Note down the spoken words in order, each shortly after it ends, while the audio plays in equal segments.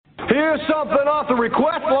Here's something off the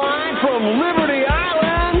request line from Liberty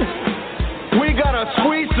Island. We gotta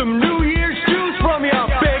squeeze some New Year's juice from you,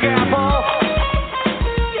 Big Apple.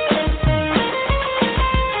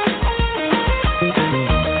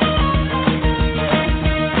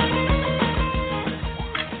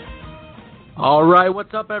 All right,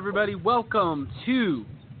 what's up, everybody? Welcome to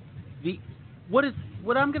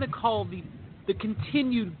what I'm going to call the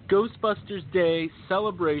continued Ghostbusters Day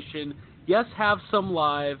celebration. Yes, have some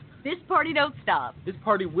live. This party don't stop. This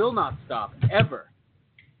party will not stop, ever.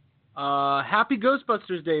 Happy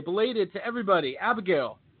Ghostbusters Day, belated to everybody.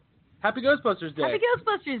 Abigail, happy Ghostbusters Day. Happy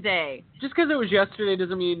Ghostbusters Day. Just because it was yesterday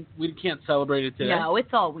doesn't mean we can't celebrate it today. No,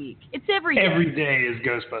 it's all week. It's every day. Every day is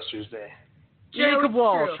Ghostbusters Day. Jacob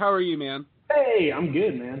Walsh, true. how are you, man? Hey, I'm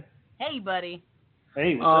good, man. Hey, buddy.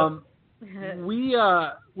 Hey, what's up?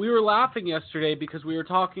 We were laughing yesterday because we were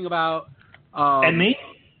talking about And me?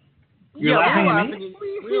 You're laughing at me?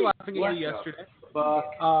 We were laughing at you yesterday.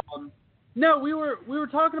 No, we were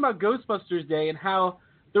talking about Ghostbusters Day and how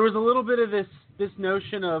there was a little bit of this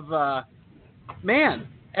notion of man,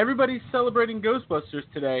 everybody's celebrating Ghostbusters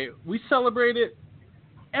today. We celebrate it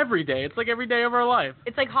every day. It's like every day of our life.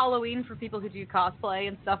 It's like Halloween for people who do cosplay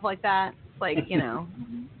and stuff like that. It's like,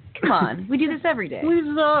 come on. We do this every day.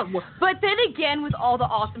 But then again, with all the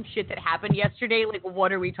awesome shit that happened yesterday, like,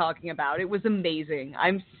 what are we talking about? It was amazing.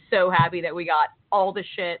 I'm so happy that we got all the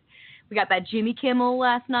shit. We got that Jimmy Kimmel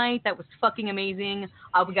last night. That was fucking amazing.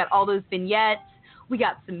 We got all those vignettes. We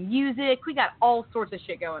got some music. We got all sorts of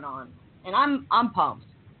shit going on. And I'm pumped.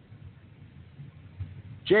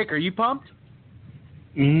 Jake, are you pumped?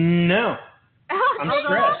 No.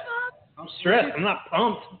 I'm stressed. I'm not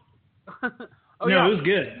pumped. Oh, no, yeah. it was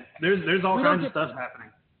good. There's all kinds of stuff happening.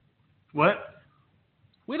 What?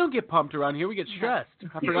 We don't get pumped around here. We get stressed.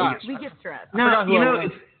 I forgot. We get stressed. No,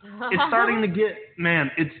 it's starting to get,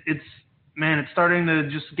 it's starting to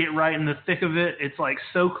just get right in the thick of it. It's like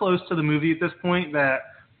so close to the movie at this point that,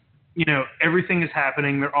 everything is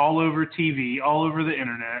happening. They're all over TV, all over the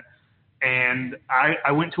internet. And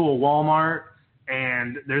I went to a Walmart,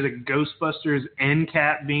 and there's a Ghostbusters end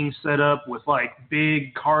cap being set up with like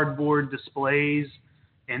big cardboard displays,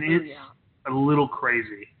 and it's a little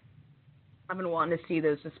crazy. I've been wanting to see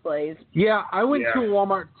those displays. Yeah, I went to a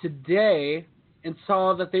Walmart today and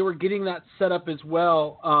saw that they were getting that set up as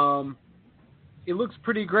well. It looks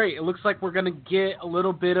pretty great. It looks like we're going to get a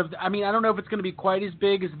little bit of, I don't know if it's going to be quite as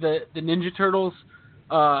big as the Ninja Turtles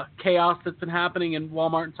chaos that's been happening in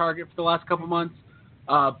Walmart and Target for the last couple months.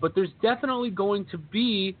 But there's definitely going to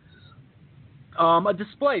be a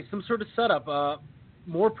display, some sort of setup,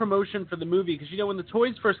 more promotion for the movie. Because, when the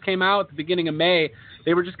toys first came out at the beginning of May,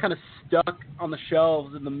 they were just kind of stuck on the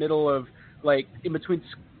shelves in the middle of, like, in between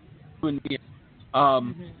Scooby-Doo and me.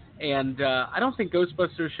 And I don't think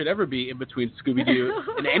Ghostbusters should ever be in between Scooby-Doo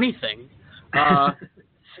and anything.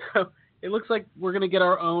 So it looks like we're going to get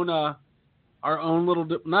our own little,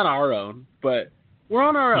 not our own, but we're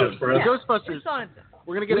on our own. The Ghostbusters.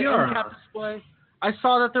 We're going to get an end cap display. I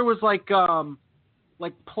saw that there was like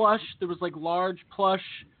plush. There was like large plush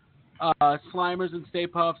Slimers and Stay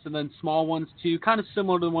Puffs, and then small ones too, kind of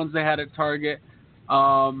similar to the ones they had at Target.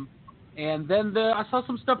 And then I saw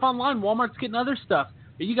some stuff online. Walmart's getting other stuff.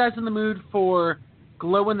 Are you guys in the mood for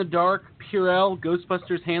glow-in-the-dark Purell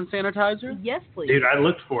Ghostbusters hand sanitizer? Yes, please. Dude, I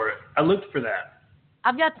looked for it. I looked for that.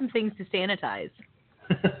 I've got some things to sanitize.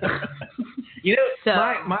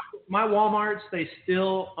 My Walmarts, they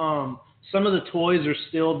still some of the toys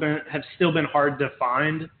have still been hard to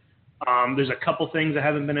find. There's a couple things I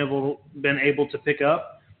haven't been able to pick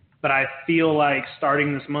up, but I feel like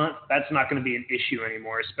starting this month, that's not going to be an issue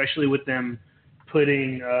anymore, especially with them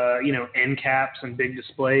putting end caps and big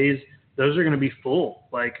displays. Those are going to be full.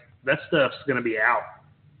 Like, that stuff's going to be out.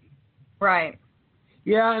 Right.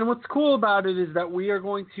 Yeah, and what's cool about it is that we are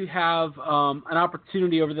going to have an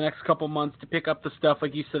opportunity over the next couple months to pick up the stuff,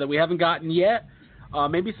 like you said, that we haven't gotten yet.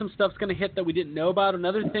 Maybe some stuff's going to hit that we didn't know about.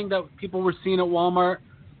 Another thing that people were seeing at Walmart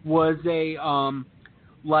was a kind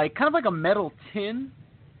of like a metal tin,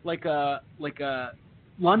 like a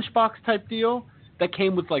lunchbox type deal that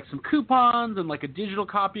came with like some coupons and like a digital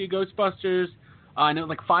copy of Ghostbusters. And it was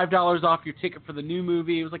like $5 off your ticket for the new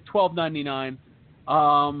movie. It was like $12.99.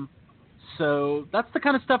 So that's the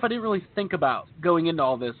kind of stuff I didn't really think about going into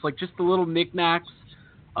all this, like just the little knickknacks.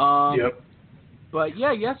 Yep. But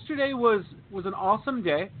yeah, yesterday was an awesome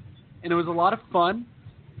day, and it was a lot of fun.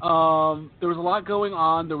 There was a lot going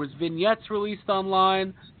on. There was vignettes released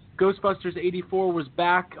online. Ghostbusters 84 was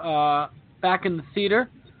back in the theater.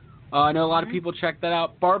 I know a lot of people checked that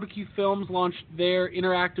out. Barbecue Films launched their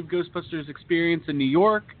interactive Ghostbusters experience in New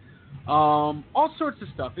York. all sorts of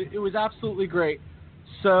stuff. It was absolutely great.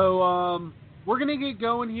 So we're going to get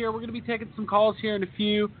going here. We're going to be taking some calls here in a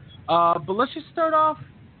few. But let's just start off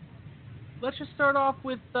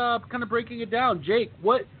with kind of breaking it down. Jake,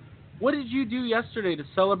 what did you do yesterday to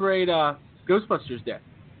celebrate Ghostbusters Day?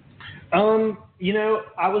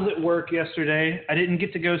 I was at work yesterday. I didn't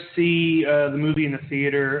get to go see the movie in the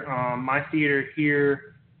theater. My theater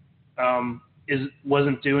here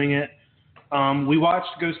wasn't doing it. We watched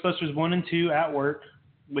Ghostbusters 1 and 2 at work,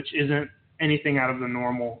 which isn't anything out of the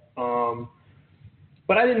normal.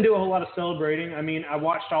 But I didn't do a whole lot of celebrating. I mean, I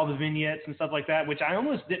watched all the vignettes and stuff like that, which I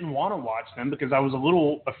almost didn't want to watch them because I was a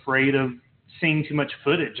little afraid of seeing too much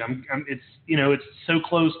footage. It's so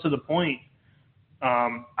close to the point.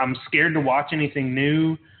 I'm scared to watch anything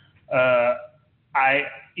new.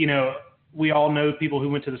 We all know people who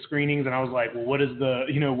went to the screenings, and I was like, well, what did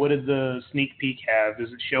the sneak peek have?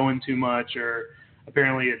 Is it showing too much? Or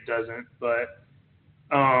apparently it doesn't. But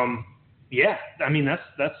yeah, I mean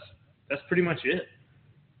that's pretty much it.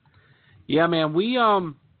 Yeah, man, we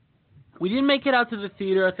didn't make it out to the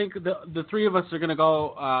theater. I think the three of us are gonna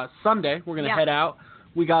go Sunday. We're gonna head out.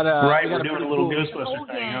 We got we're doing a little Ghostbuster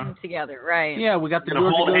thing, huh? Together, right? Yeah, we got the gonna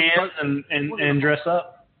hold hands and dress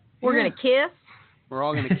up. We're gonna kiss. We're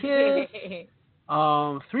all gonna kiss.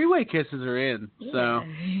 3-way kisses are in, so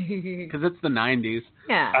because it's the 90s.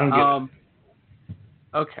 Yeah. I don't get it.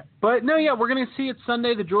 Okay, but no, yeah, we're gonna see it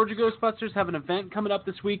Sunday. The Georgia Ghostbusters have an event coming up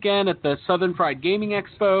this weekend at the Southern Fried Gaming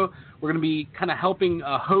Expo. We're gonna be kind of helping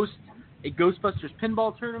host a Ghostbusters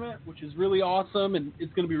pinball tournament, which is really awesome, and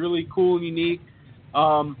it's gonna be really cool and unique.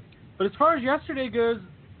 But as far as yesterday goes,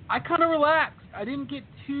 I kind of relaxed. I didn't get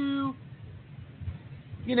too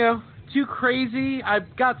crazy. I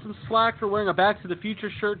got some slack for wearing a Back to the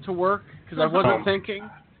Future shirt to work because I wasn't thinking.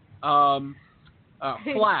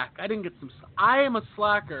 Flack. I didn't get some. I am a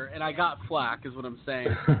slacker, and I got flack, is what I'm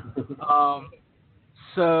saying.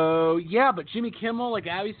 So yeah, but Jimmy Kimmel, like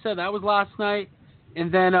Abby said, that was last night,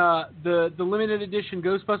 and then the limited edition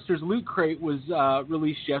Ghostbusters Loot Crate was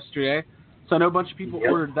released yesterday. So I know a bunch of people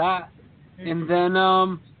ordered that, and then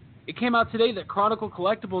it came out today that Chronicle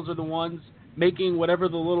Collectibles are the ones making whatever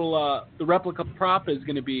the little the replica prop is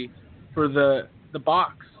going to be for the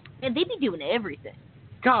box. And they be doing everything.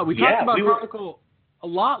 God, we talked about Chronicle a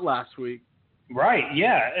lot last week. Right.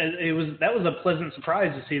 Yeah. That was a pleasant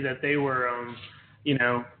surprise to see that they were,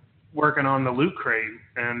 working on the Loot Crate,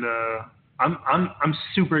 and I'm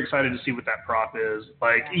super excited to see what that prop is.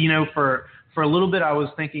 Like, for a little bit, I was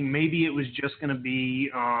thinking maybe it was just going to be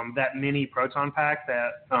that mini proton pack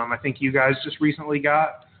that I think you guys just recently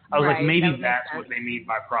got. I was like, maybe that's what they mean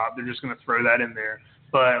by prop. They're just going to throw that in there.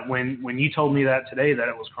 But when you told me that today, that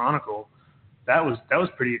it was Chronicle, that was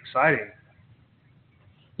pretty exciting.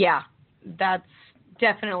 Yeah, that's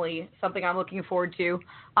definitely something I'm looking forward to.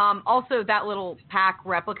 Also, that little pack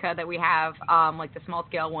replica that we have, like the small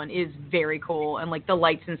scale one, is very cool, and like the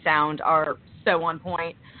lights and sound are so on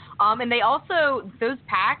point. And they also, those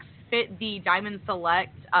packs fit the Diamond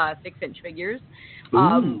Select 6-inch figures.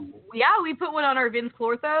 Yeah, we put one on our Vince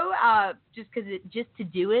Clortho just to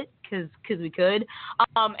do it, because we could.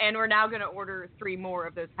 And we're now going to order 3 more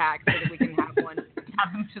of those packs so that we can have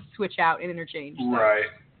them to switch out and interchange. So. Right.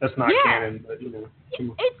 That's not canon, but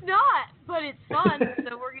It's not, but it's fun,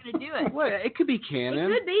 so we're going to do it. Well, it could be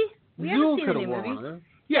canon. It could be. We haven't seen the new movie.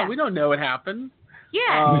 Yeah, we don't know what happened.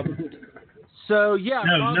 Yeah. So, yeah.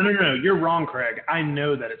 No. You're wrong, Craig. I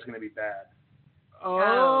know that it's going to be bad.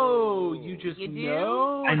 Oh, you just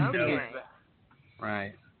know? I know. Okay.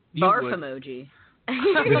 Right. Barf emoji.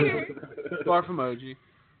 Barf emoji.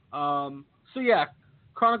 So, yeah,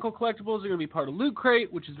 Chronicle Collectibles are going to be part of Loot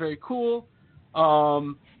Crate, which is very cool.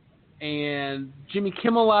 And Jimmy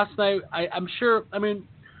Kimmel last night, I'm sure, when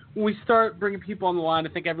we start bringing people on the line, I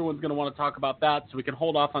think everyone's going to want to talk about that, so we can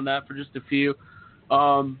hold off on that for just a few.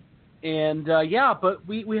 But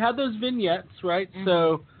we had those vignettes, right? Mm-hmm.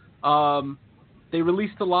 So they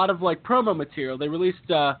released a lot of like promo material. They released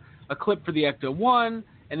a clip for the Ecto-1,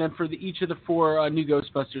 and then for each of the 4 new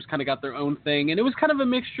Ghostbusters kind of got their own thing. And it was kind of a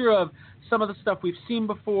mixture of some of the stuff we've seen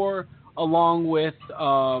before, along with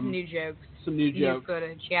new jokes. Some new jokes.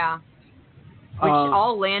 Footage, yeah. Which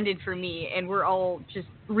all landed for me, and we're all just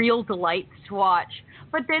real delights to watch.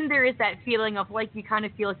 But then there is that feeling of like you kind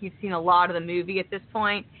of feel like you've seen a lot of the movie at this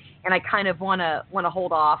point, and I kind of want to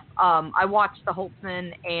hold off. I watched the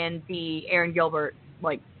Holtzman and the Aaron Gilbert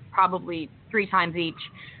like probably 3 times each,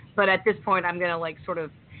 but at this point I'm gonna like sort of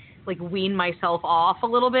like wean myself off a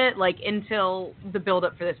little bit, like until the build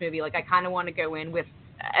up for this movie. Like I kind of want to go in with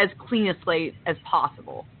as clean a slate as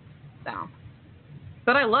possible. So.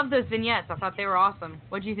 But I love those vignettes. I thought they were awesome.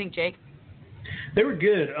 What do you think, Jake? They were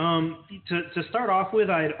good. To start off with,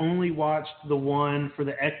 I had only watched the one for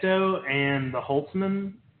the Ecto and the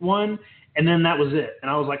Holtzman one, and then that was it. And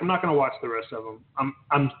I was like, I'm not going to watch the rest of them.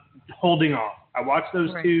 I'm holding off. I watched those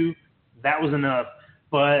two. That was enough.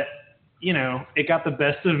 But, you know, it got the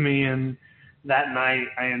best of me, and that night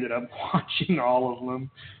I ended up watching all of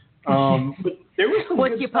them. But there was some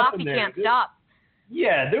What's good your stuff poppy in there. can't stop.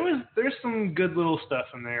 Yeah, there's some good little stuff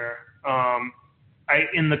in there.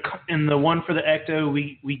 In the one for the Ecto,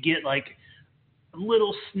 we get like a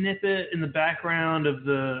little snippet in the background of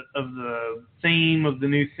the theme of the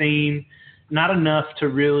new theme. Not enough to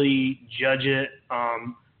really judge it.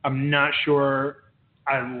 I'm not sure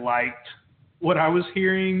I liked what I was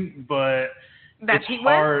hearing, but it's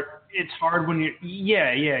hard. It's hard when you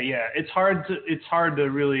It's hard to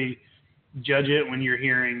really judge it when you're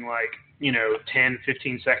hearing like, you know, 10,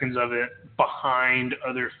 15 seconds of it behind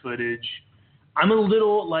other footage. I'm a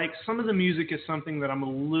little, like, some of the music is something that I'm a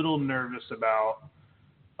little nervous about.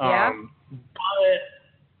 Yeah.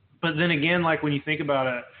 But then again, like, when you think about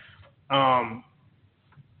it,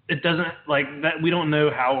 it doesn't, like, that we don't know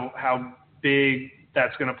how big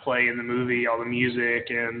that's going to play in the movie, all the music.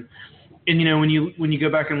 And you know, when you go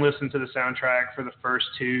back and listen to the soundtrack for the first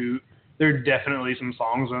two, there are definitely some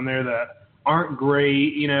songs on there that aren't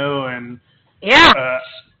great, you know, and I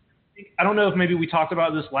don't know if maybe we talked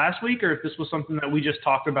about this last week or if this was something that we just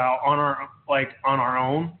talked about on our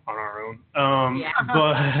own.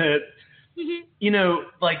 But you know,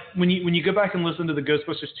 like when you go back and listen to the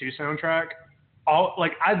Ghostbusters 2 soundtrack,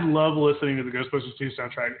 I love listening to the Ghostbusters 2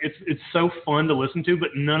 soundtrack. It's so fun to listen to,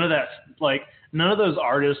 but none of those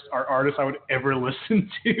artists are artists I would ever listen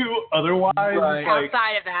to otherwise. Right. Like,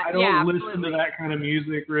 outside of that, I don't listen to that kind of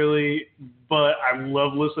music really, but I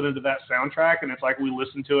love listening to that soundtrack, and it's like we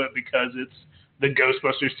listen to it because it's the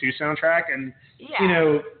Ghostbusters 2 soundtrack, and you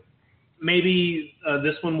know, maybe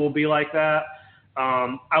this one will be like that.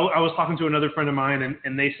 I was talking to another friend of mine,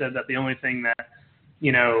 and they said that the only thing that,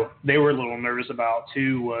 you know, they were a little nervous about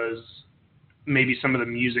too was maybe some of the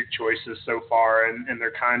music choices so far, and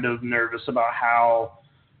they're kind of nervous about how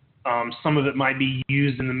some of it might be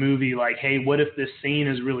used in the movie. Like, hey, what if this scene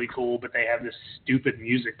is really cool, but they have this stupid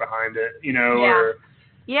music behind it, you know?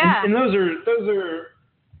 And those are,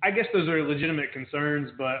 I guess those are legitimate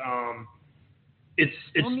concerns, but it's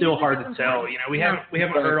still hard to tell. You know, we haven't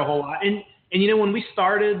heard a whole lot. And you know, when we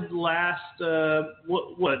started the last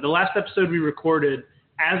episode we recorded,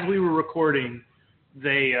 as we were recording,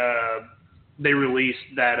 they released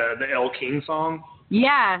that the Elle King song.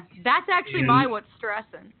 Yeah, that's actually my What's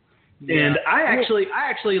Stressing. And I actually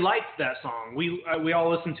liked that song. We all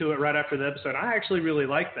listened to it right after the episode. I actually really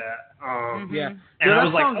liked that. And I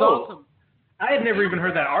was like, awesome. I had never even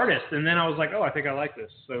heard that artist, and then I was like, oh, I think I like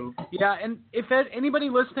this. So yeah, and if anybody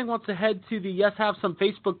listening wants to head to the Yes Have Some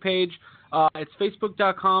Facebook page, it's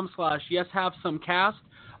facebook.com/YesHaveSomeCast.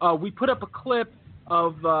 We put up a clip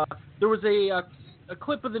of there was a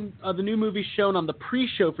clip of the new movie shown on the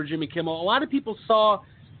pre-show for Jimmy Kimmel. A lot of people saw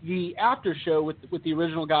the after show with the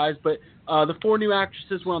original guys, but the four new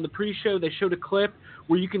actresses were on the pre-show. They showed a clip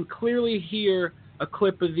where you can clearly hear a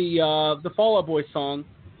clip of the Fall Out Boy song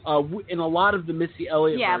in a lot of the Missy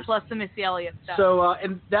Elliott verse. Plus the Missy Elliott stuff. So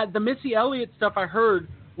and that the Missy Elliott stuff I heard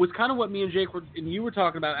was kind of what me and Jake and you were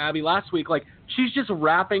talking about, Abby, last week. Like, she's just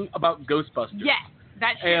rapping about Ghostbusters. Yes,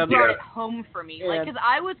 that shit brought it home for me. Like, because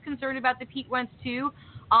I was concerned about the Pete Wentz too.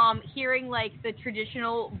 Hearing like the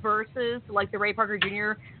traditional verses, like the Ray Parker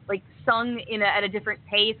Jr. like sung at a different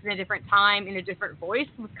pace, in a different time, in a different voice,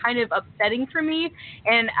 was kind of upsetting for me.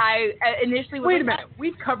 And I initially was wait a minute,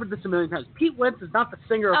 we've covered this a million times. Pete Wentz is not the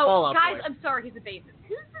singer of Fall Out Boy. Guys, I'm sorry, he's a bassist.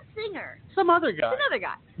 Who's the singer? Some other guy. It's another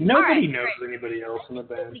guy. Nobody knows anybody else in the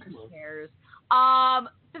band. Who cares?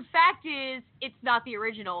 The fact is, it's not the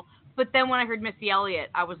original. But then when I heard Missy Elliott,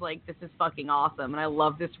 I was like, this is fucking awesome, and I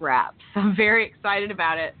love this rap. So I'm very excited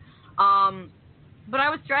about it. But I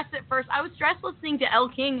was stressed at first. I was stressed listening to Elle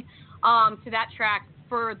King to that track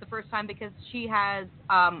for the first time because she has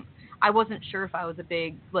I wasn't sure if I was a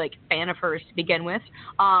big like fan of hers to begin with.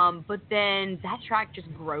 But then that track just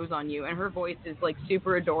grows on you, and her voice is like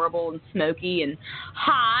super adorable and smoky and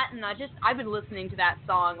hot, and I've been listening to that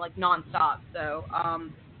song like nonstop. So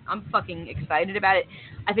I'm fucking excited about it.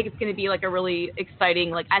 I think it's going to be like a really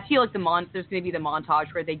exciting, like I feel like there's going to be the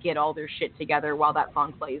montage where they get all their shit together while that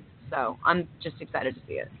song plays. So I'm just excited to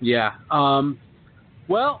see it. Yeah.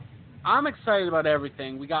 Well, I'm excited about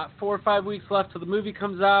everything. We got 4 or 5 weeks left till the movie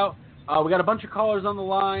comes out. We got a bunch of callers on the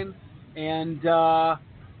line, and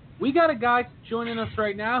we got a guy joining us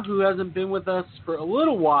right now who hasn't been with us for a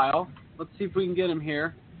little while. Let's see if we can get him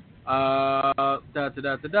here.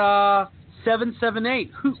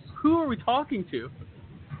 778. Who are we talking to?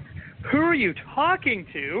 Who are you talking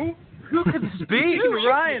to? Who could this be? It's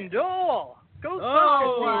Ryan Dole.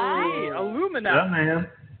 Ghostbusters TV, Illumina. Yeah, man.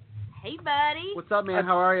 Hey, buddy. What's up, man?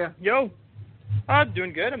 How are you? Yo. I'm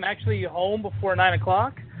doing good. I'm actually home before 9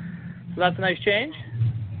 o'clock. So that's a nice change.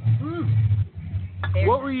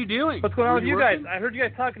 What were you doing? What's going on with you working? guys? I heard you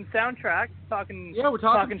guys talking soundtrack. We're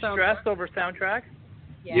talking stress soundtrack. over soundtrack.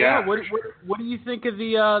 Yeah. What do you think of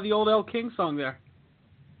the old El King song there?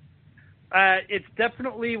 It's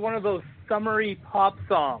definitely one of those summery pop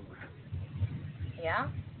songs. Yeah?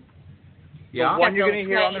 Yeah. The one you're going to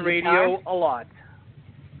hear on the radio a lot.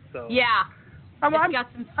 So Yeah. I'm got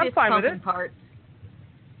some fine with it. Parts.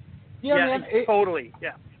 Yeah, man. Totally.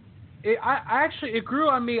 Yeah. It grew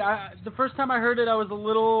on me. The first time I heard it, I was a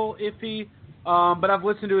little iffy, but I've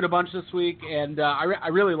listened to it a bunch this week, and I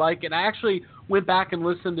really like it. I actually went back and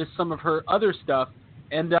listened to some of her other stuff,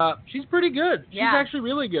 and she's pretty good. She's actually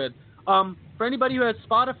really good. For anybody who has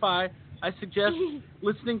Spotify, I suggest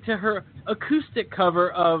listening to her acoustic cover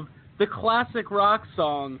of the classic rock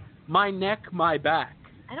song "My Neck, My Back."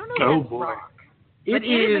 I don't know if that's boy. rock. It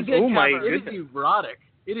is a good cover. It is erotic.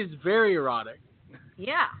 It is very erotic.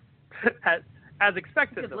 Yeah. As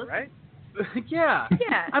expected, though, right? Yeah.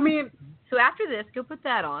 Yeah. I mean, so after this, go put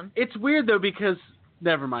that on. it's weird though because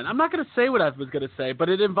never mind. I'm not going to say what I was going to say, but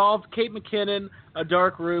it involved Kate McKinnon, A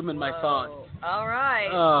Dark Room, and my thoughts. All right.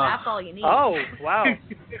 That's all you need. Oh, wow.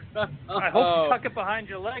 I hope Oh. you tuck it behind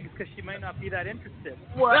your legs because she might not be that interested.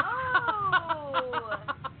 Whoa.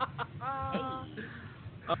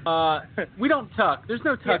 We don't tuck. There's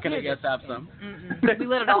no tucking at Yes Have Some. We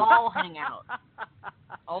let it all hang out.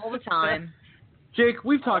 All the time. Jake,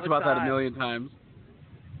 we've talked the about that a time. million times.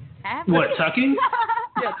 Have What, we? tucking?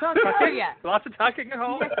 Yeah, Tucking? Yeah. Lots of tucking at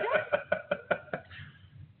home?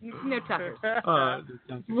 No tuckers. One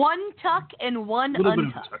One tuck and one Little bit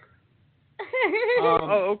of untuck. tuck.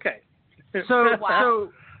 Oh, okay. So Wow.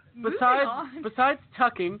 Moving besides on.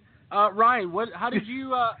 tucking, Ryan, how did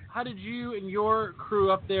you and your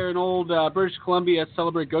crew up there in old British Columbia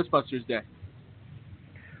celebrate Ghostbusters Day?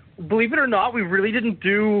 Believe it or not, we really didn't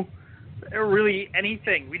do really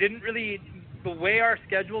anything. We didn't really, the way our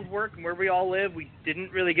schedules work and where we all live, we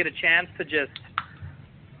didn't really get a chance to just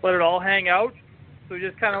let it all hang out. So we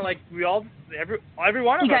just kind of like, every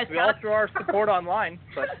one of us, we all threw our support online.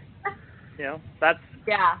 But, that's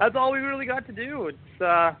all we really got to do. It's,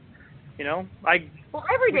 well,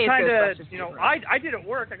 every day is Ghostbusters. I did at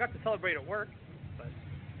work. I got to celebrate at work. But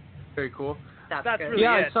very cool. that's good. really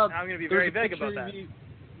I it. saw I'm going to be there's very a vague picture about of that. you-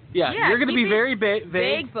 Yeah, you're going to be very vague.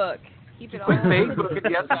 Vague book. Keep it all. Quick vague book at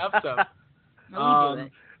Yes Have Some. No, we do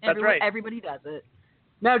it. That's right. Everybody does it.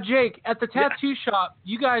 Now, Jake, at the tattoo shop,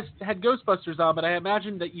 you guys had Ghostbusters on, but I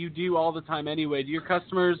imagine that you do all the time anyway. Do your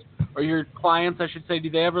customers or your clients, I should say, do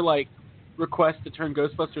they ever request to turn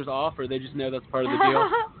Ghostbusters off, or they just know that's part of the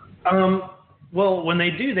deal? Well, when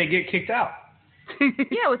they do, they get kicked out.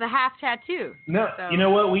 Yeah, with a half tattoo. No, So- you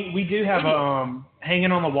know what? We do have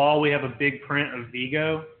hanging on the wall. We have a big print of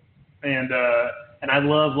Vigo, and I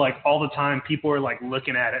love all the time people are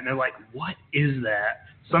looking at it and they're like, "What is that?"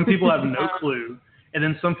 Some people have no clue, and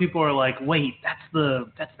then some people are like, "Wait, that's the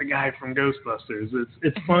guy from Ghostbusters."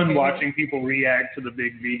 It's fun watching people react to the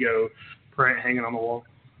big Vigo print hanging on the wall.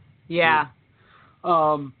 Yeah.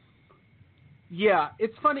 Yeah,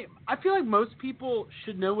 it's funny. I feel like most people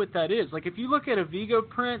should know what that is. If you look at a Vigo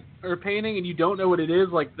print or a painting and you don't know what it is,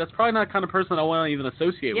 that's probably not the kind of person I want to even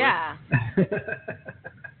associate Yeah. with.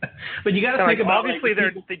 But you got to think about obviously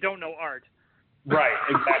they don't know art. Right,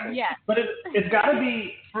 exactly. Yeah. But it's got to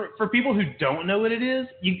be for people who don't know what it is.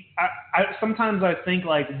 I sometimes I think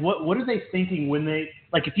what are they thinking when they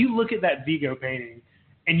if you look at that Vigo painting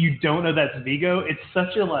and you don't know that's Vigo, it's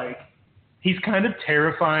such a he's kind of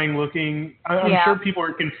terrifying looking. I'm sure people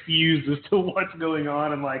are confused as to what's going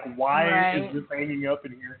on and why is this hanging up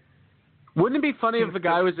in here. Wouldn't it be funny if the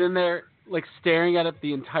guy was in there staring at it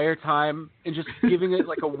the entire time and just giving it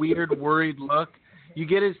a weird worried look? You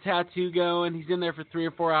get his tattoo going. He's in there for 3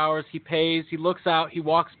 or 4 hours. He pays. He looks out. He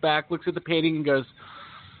walks back, looks at the painting, and goes,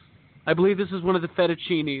 "I believe this is one of the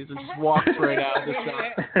fettuccinis," and just walks right out of the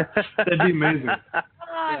shop. That'd be amazing.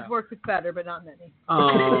 I've worked with better, but not many.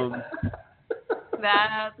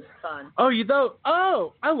 That's fun. Oh,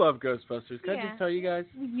 I love Ghostbusters. Can I Yeah. just tell you guys?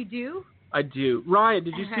 You do? I do. Ryan,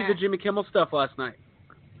 did you see the Jimmy Kimmel stuff last night?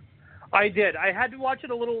 I did. I had to watch it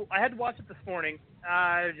this morning,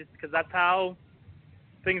 just because that's how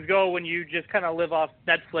things go when you just kind of live off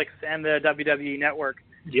Netflix and the WWE Network.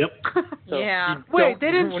 Yep. So Yeah. you Wait, don't-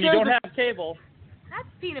 they didn't when show you don't have cable.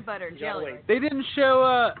 That's peanut butter and jelly. They didn't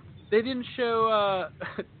show. They didn't show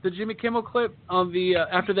the Jimmy Kimmel clip on the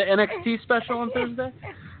after the NXT special on Thursday.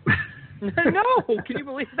 No, can you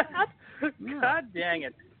believe that? God dang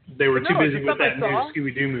it! They were too busy with that new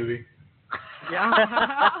Scooby-Doo movie. Yeah.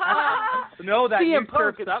 No, that new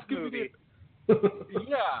Surf's Up movie.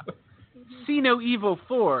 Yeah. See No Evil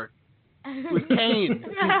 4 with Kane.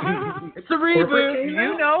 It's a reboot. Do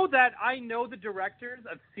you know that I know the directors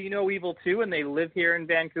of See No Evil 2 and they live here in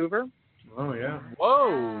Vancouver? Oh, yeah.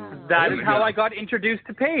 Whoa. That is how I got introduced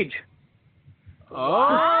to Paige.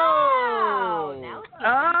 Oh.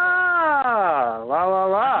 Ah, la la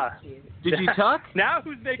la. Did you tuck? Now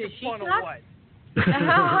who's making fun of what?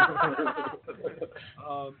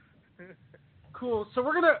 Cool. So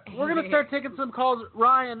we're gonna start taking some calls.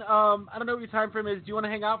 Ryan, I don't know what your time frame is. Do you want to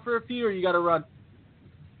hang out for a few, or you got to run?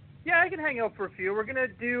 Yeah, I can hang out for a few. We're gonna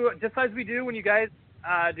do just as we do when you guys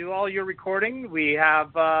do all your recording. We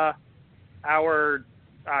have our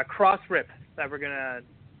cross rip that we're gonna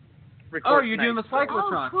record. Oh, you're tonight. doing the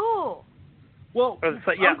cyclotron. Oh, cool. Well, we're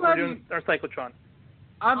doing our cyclotron.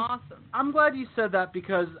 Awesome. I'm glad you said that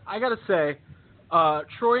because I gotta say,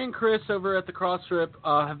 Troy and Chris over at the Crossrip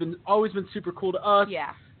have always been super cool to us.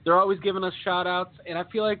 Yeah. They're always giving us shout-outs, and I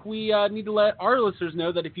feel like we need to let our listeners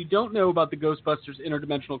know that if you don't know about the Ghostbusters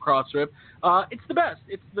Interdimensional Crossrip, it's the best.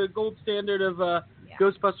 It's the gold standard of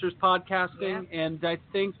Ghostbusters podcasting, and I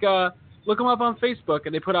think look them up on Facebook,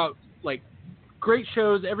 and they put out like great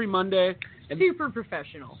shows every Monday. And super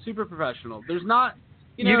professional. Super professional. There's not...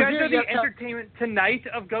 You guys are the Entertainment Tonight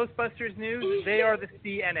of Ghostbusters news. They are the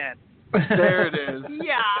CNN. There it is.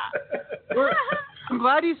 Yeah. I'm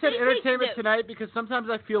glad you said Entertainment Tonight because sometimes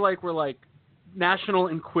I feel like we're like National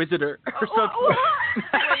Inquisitor or something.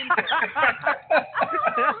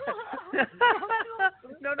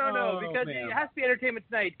 No, because it has to be Entertainment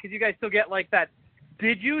Tonight because you guys still get like that.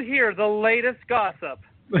 Did you hear the latest gossip?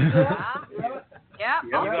 Yeah.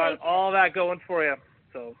 You got all that going for you.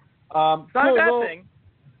 So it's not a bad thing.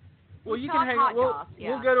 Well, you can hang out. We'll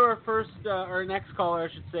go to our our next caller,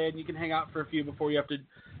 I should say, and you can hang out for a few before you have to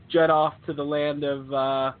jet off to the land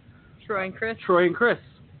of Troy and Chris. Troy and Chris,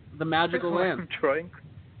 the magical land. Troy,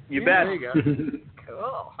 you bet. There you go.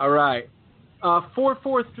 Cool. All right,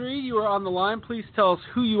 443. You are on the line. Please tell us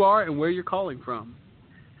who you are and where you're calling from.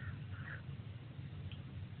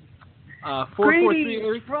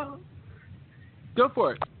 443. Go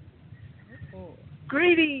for it.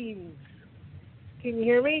 Greetings. Can you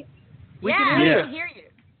hear me? We can hear you.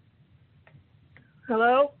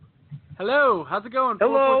 Hello? Hello. How's it going?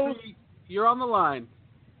 Hello. You're on the line.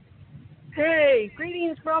 Hey,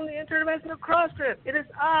 greetings from the Interdimensional Crossrip. It is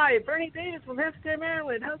I, Bernie Davis from Hempstead,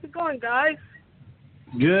 Maryland. How's it going, guys?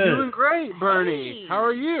 Good. Doing great, Bernie. Hey. How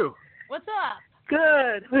are you? What's up?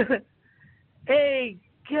 Good. Hey,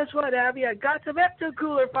 guess what, Abby? I got some Ecto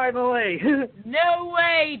Cooler finally. No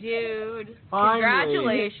way, dude. Finally.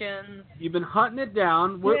 Congratulations. You've been hunting it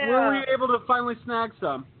down. Where were you able to finally snag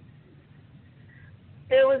some?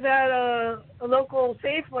 It was at a local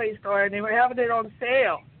Safeway store, and they were having it on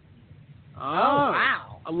sale. Oh,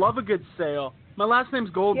 wow. I love a good sale. My last name's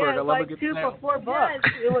Goldberg. Yeah, I love like a good 2 sale. for $4.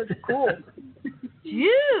 It was cool.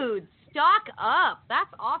 Dude, stock up. That's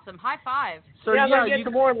awesome. High five. So I'm gonna get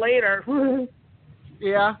to more later.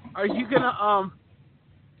 Yeah. Are you gonna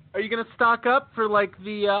stock up for like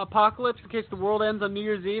the apocalypse in case the world ends on New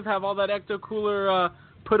Year's Eve? Have all that Ecto Cooler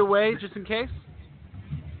put away just in case?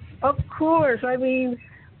 Of course. I mean,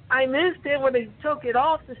 I missed it when they took it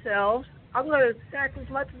off the shelves. I'm going to stack as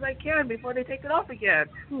much as I can before they take it off again.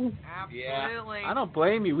 Absolutely. Yeah. I don't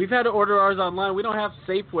blame you. We've had to order ours online. We don't have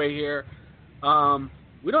Safeway here.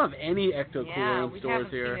 We don't have any Ecto Cooler in stores here. Yeah, we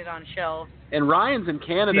haven't seen it on shelves. And Ryan's in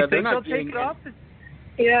Canada. Do you They're think not they'll take getting it off?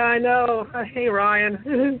 Yeah, I know. Hey,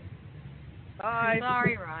 Ryan. Hi.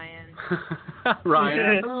 Sorry, Ryan.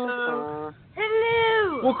 Ryan.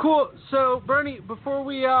 Hello. Well, cool. So, Bernie, before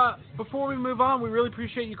we move on, we really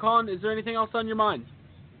appreciate you calling. Is there anything else on your mind?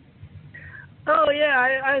 Oh,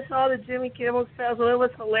 yeah, I saw the Jimmy Kimmel special. It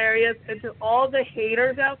was hilarious. And to all the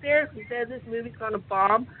haters out there who said this movie's going to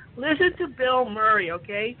bomb, listen to Bill Murray,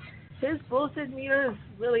 okay? His bullshit meter is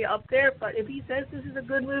really up there, but if he says this is a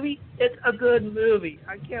good movie, it's a good movie.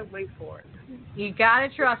 I can't wait for it. You got to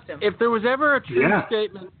trust him. If there was ever a true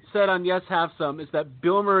statement said on Yes Have Some, it's that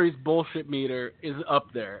Bill Murray's bullshit meter is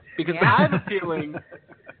up there. Because I have a feeling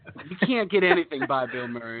you can't get anything by Bill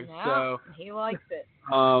Murray. No, he likes it.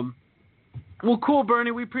 Well, cool,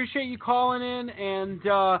 Bernie. We appreciate you calling in, and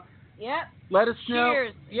let us know.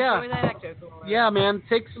 Cheers. Yeah. Enjoy that Ecto Cooler. Yeah, man.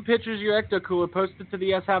 Take some pictures of your Ecto Cooler. Post it to the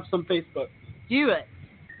Yes Have Some Facebook. Do it.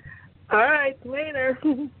 All right, later.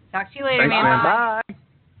 Talk to you later, Thanks, man. man. Bye. Bye.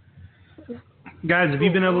 Guys, have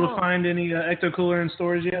you been able to find any Ecto Cooler in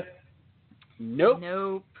stores yet? Nope.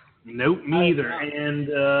 Nope, me either. And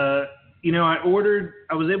I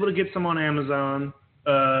was able to get some on Amazon.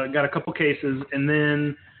 Got a couple cases, and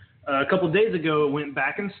then a couple days ago it went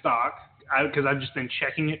back in stock because I've just been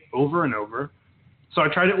checking it over and over. So I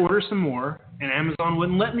tried to order some more, and Amazon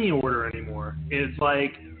wouldn't let me order anymore. It's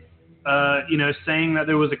like, saying that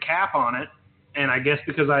there was a cap on it, and I guess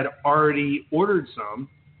because I'd already ordered some,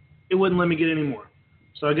 it wouldn't let me get any more.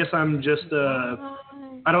 So I guess I'm just,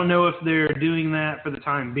 I don't know if they're doing that for the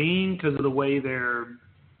time being because of the way they're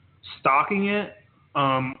stocking it,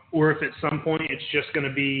 or if at some point it's just going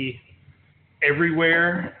to be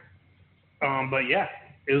everywhere. But yeah,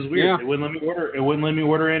 it was weird. Yeah. It wouldn't let me order. It wouldn't let me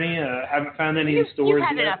order any. Haven't found any in stores You've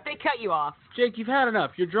had yet. enough. They cut you off. Jake, you've had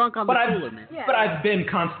enough. You're drunk on the cooler, man. Yeah. But I've been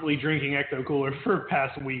constantly drinking Ecto Cooler for the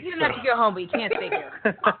past week. You don't have to go home, but you can't stay here.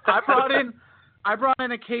 I brought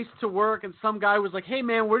in a case to work, and some guy was like, "Hey,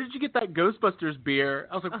 man, where did you get that Ghostbusters beer?"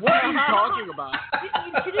 I was like, "What are you talking about?" You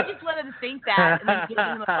should have just let him think that and then given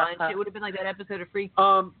him a bunch. It would have been like that episode of Freak.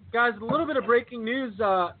 Guys, a little bit of breaking news.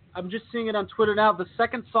 I'm just seeing it on Twitter now. The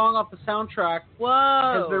second song off the soundtrack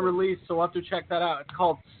has been released, so we'll have to check that out. It's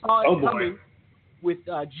called Saw It Coming with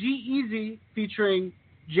G-Eazy featuring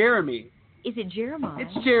Jeremy. Is it Jeremiah?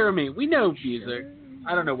 It's Jeremy. We know music.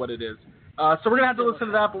 I don't know what it is. So we're going to have to listen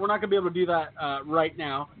to that, but we're not going to be able to do that right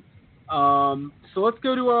now. So let's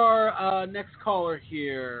go to our next caller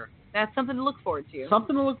here. That's something to look forward to.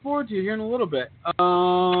 Something to look forward to here in a little bit.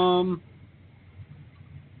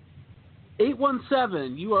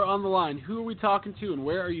 817, you are on the line. Who are we talking to, and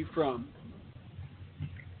where are you from?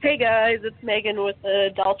 Hey, guys. It's Megan with the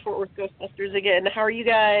Dallas Fort Worth Ghostbusters again. How are you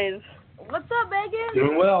guys? What's up, Megan?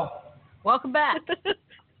 Doing well. Welcome back.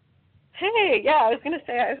 Hey, yeah, I was going to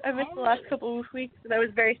say I missed the last couple of weeks, and I was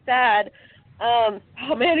very sad. Oh,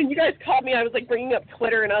 man, and you guys caught me. I was, bringing up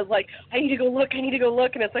Twitter, and I was like, I need to go look, and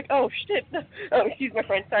it's like, oh, shit. Oh, excuse my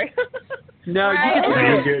friend, sorry. No,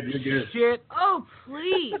 You're good. Shit. Oh,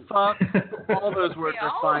 please. Fuck. All those words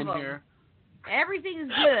are fine here. Everything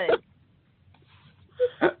is good.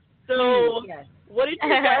 So, what did you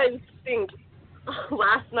guys think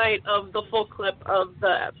last night of the full clip of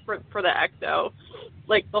for the Ecto?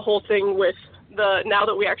 The whole thing with now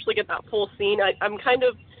that we actually get that full scene, I'm kind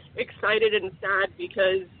of excited and sad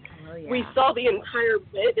because we saw the entire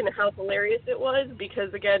bit and how hilarious it was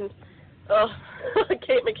because, again,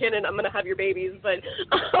 Kate McKinnon, I'm going to have your babies, but...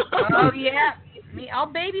 Oh, yeah.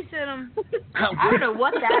 I'll babysit them. I don't know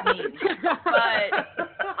what that means, but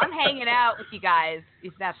I'm hanging out with you guys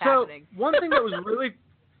if that's happening. One thing,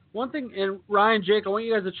 and Ryan, Jake, I want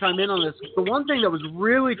you guys to chime in on this. The one thing that was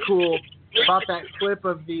really cool about that clip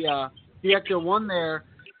of the Ecto 1 there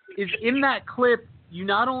is in that clip, you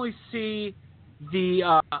not only see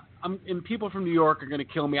and people from New York are going to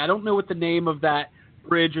kill me. I don't know what the name of that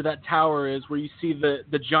bridge or that tower is where you see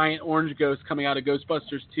the giant orange ghost coming out of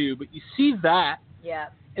Ghostbusters 2, but you see that. Yeah.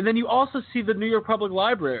 And then you also see the New York Public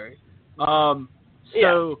Library. It's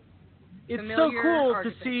familiar so cool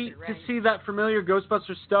to see that familiar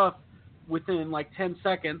Ghostbusters stuff within 10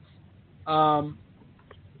 seconds.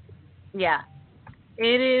 Yeah.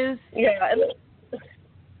 It is. Yeah.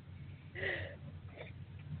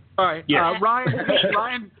 All right. Yeah.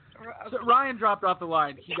 Ryan dropped off the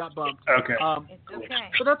line. He got bumped. Okay. It's okay.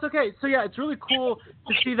 But that's okay. So yeah, it's really cool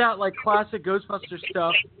to see that classic Ghostbusters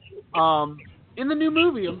stuff in the new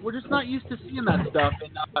movie. We're just not used to seeing that stuff,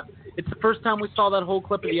 and it's the first time we saw that whole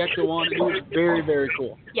clip of the Ecto 1. It was very, very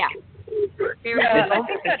cool. Yeah. I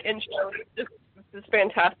think that intro is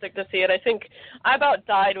fantastic to see it. I think I about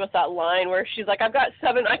died with that line where she's like, I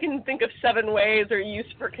can think of 7 ways or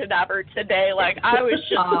use for cadaver today. I was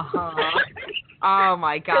just... Oh,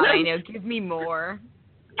 my God, I know. Give me more.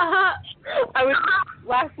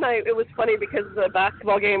 Last night, it was funny because of the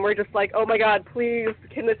basketball game. We're just like, oh, my God, please,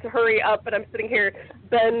 can this hurry up? But I'm sitting here,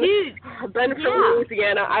 Ben from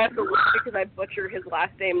Louisiana. I have to look because I butchered his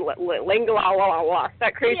last name, Langala,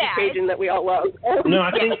 that crazy Cajun that we all love. No, I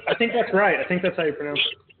think that's right. I think that's how you pronounce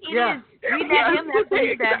it. Yeah. We met him. That's what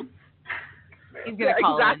he said. He's going to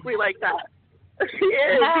call exactly like that. He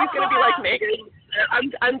is. He's going to be like Megan.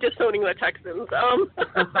 I'm disowning the Texans. No,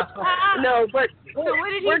 but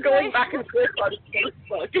we're going back and forth on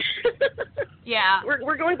Facebook. Yeah.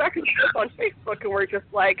 We're going back and forth on Facebook, and we're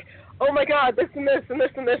just like, oh my God, this and this and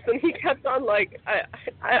this and this, and he kept on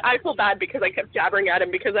I feel bad because I kept jabbering at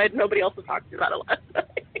him because I had nobody else to talk to about it last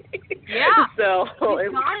night. Yeah. So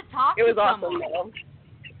it was awesome. Though.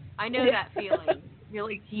 I know that feeling. You're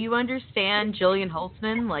like, do you understand Jillian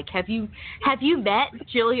Holtzman? Have you met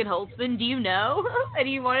Jillian Holtzman? Do you know? And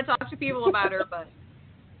you want to talk to people about her, but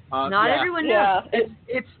Not everyone Yeah.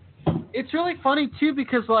 knows. It's really funny too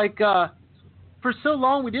because like for so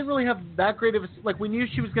long we didn't really have that great of a, like we knew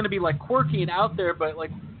she was going to be like quirky and out there, but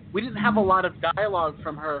like we didn't have a lot of dialogue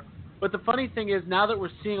from her. But the funny thing is now that we're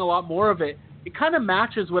seeing a lot more of it, it kind of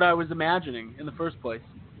matches what I was imagining in the first place.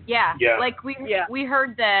 Yeah. Yeah. Like we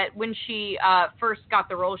heard that when she first got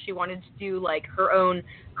the role, she wanted to do like her own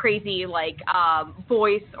crazy like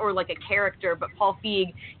voice or like a character, but Paul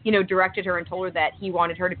Feig, directed her and told her that he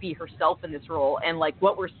wanted her to be herself in this role, and like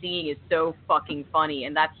what we're seeing is so fucking funny,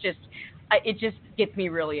 and that's just it just gets me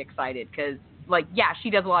really excited because like she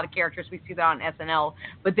does a lot of characters, we see that on SNL,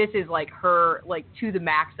 but this is like her like to the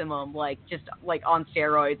maximum, like just like on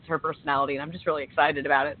steroids, her personality, and I'm just really excited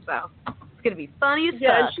about it, so it's gonna be funny as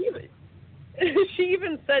fuck. She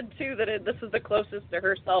even said, too, that this is the closest to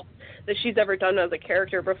herself that she's ever done as a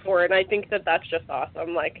character before, and I think that that's just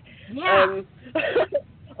awesome. Like,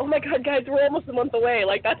 oh, my God, guys, we're almost a month away.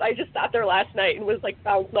 Like, I just sat there last night and was, like,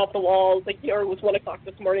 bouncing off the walls. Like, it was 1 o'clock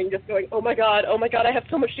this morning just going, oh, my God, I have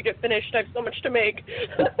so much to get finished. I have so much to make.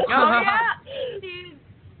 Oh, yeah, dude.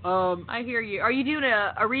 I hear you. Are you doing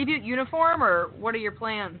a reboot uniform, or what are your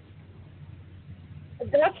plans?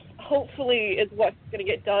 That's hopefully is what's going to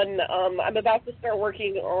get done. I'm about to start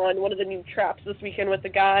working on one of the new traps this weekend with the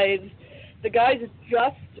guys. The guys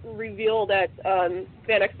just revealed at Fan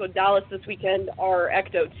Expo Dallas this weekend are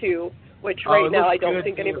Ecto 2, which right now I don't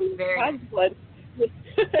think anybody has one.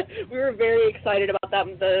 We were very excited about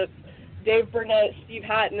that. The Dave Burnett, Steve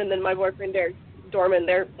Hatton, and then my boyfriend Derek Dorman,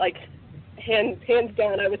 they're like hands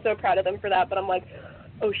down. I was so proud of them for that, but I'm like,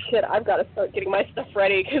 oh shit, I've got to start getting my stuff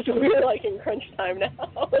ready because we're like in crunch time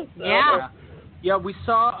now. So. Yeah, we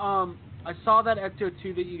saw, I saw that Ecto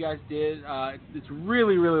 2 that you guys did. It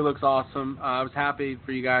really, really looks awesome. I was happy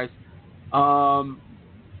for you guys. I'm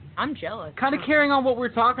jealous. Kind of carrying on what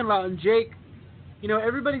we're talking about, and Jake,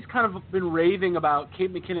 everybody's kind of been raving about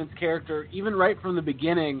Kate McKinnon's character, even right from the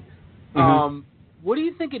beginning. Mm-hmm. What do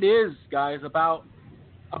you think it is, guys, about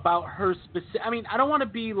her specific? I mean, I don't want to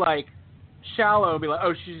be like shallow and be like,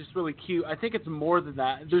 oh, she's just really cute. I think it's more than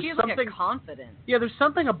that. There's she's something like a confidence. Yeah, there's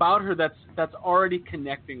something about her that's already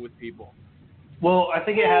connecting with people. Well, I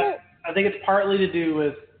think it's partly to do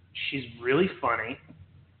with she's really funny,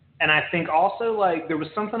 and I think also like there was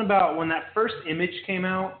something about when that first image came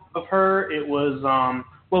out of her. It was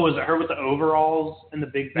what was it? Her with the overalls and the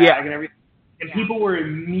big bag and everything, and people were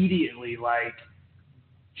immediately like,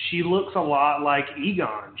 she looks a lot like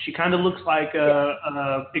Egon. She kind of looks like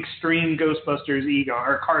a extreme Ghostbusters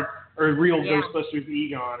Egon, or real Ghostbusters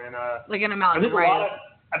Egon, and like an amount. I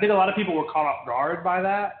think a lot of people were caught off guard by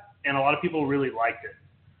that, and a lot of people really liked it.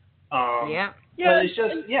 But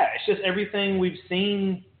it's just everything we've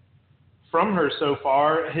seen from her so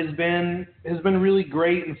far has been really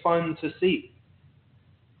great and fun to see.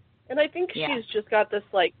 And I think she's just got this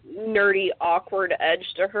like nerdy, awkward edge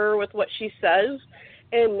to her with what she says.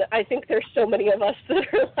 And I think there's so many of us that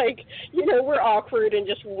are like, we're awkward and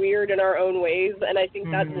just weird in our own ways. And I think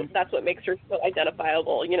that's what makes her so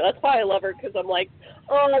identifiable. That's why I love her, because I'm like,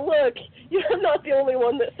 oh, look, I'm not the only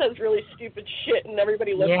one that says really stupid shit and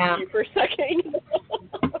everybody listens to you for a second.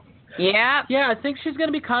 Yeah, I think she's going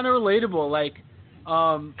to be kind of relatable. Like,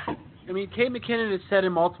 Kate McKinnon has said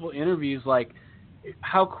in multiple interviews, like,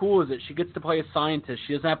 how cool is it? She gets to play a scientist.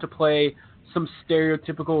 She doesn't have to play some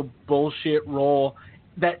stereotypical bullshit role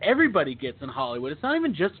that everybody gets in Hollywood. It's not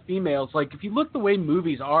even just females. Like, if you look the way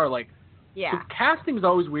movies are, like, the casting is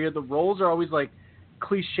always weird. The roles are always, like,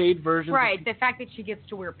 cliched versions. Right, the fact that she gets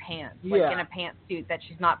to wear pants, like in a pantsuit, that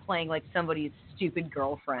she's not playing, like, somebody's stupid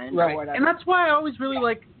girlfriend or whatever. And that's why I always really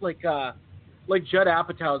like Judd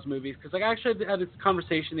Apatow's movies, because, like, I actually had this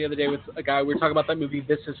conversation the other day with a guy. We were talking about that movie,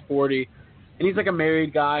 This Is 40, and he's, like, a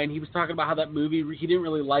married guy, and he was talking about how that movie, he didn't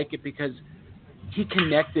really like it because he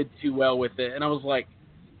connected too well with it. And I was like,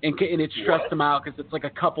 and it stressed him out because it's like a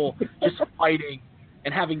couple just fighting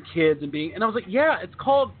and having kids and being, and I was like, yeah, it's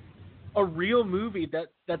called a real movie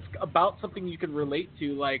that's about something you can relate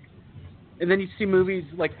to, like. And then you see movies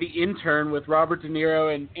like The Intern with Robert De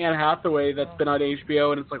Niro and Anne Hathaway that's been on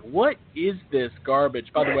HBO, and it's like, what is this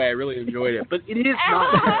garbage? By the way, I really enjoyed it, but it is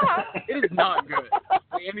not good. It is not good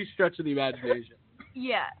by any stretch of the imagination.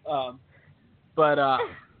 Yeah.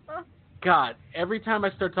 God, every time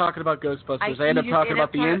I start talking about Ghostbusters, I end up talking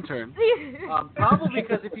about The Intern. Probably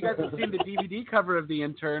because if you guys have seen the DVD cover of The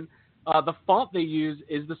Intern, the font they use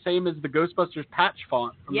is the same as the Ghostbusters patch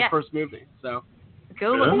font from the first movie. So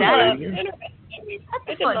go look that up.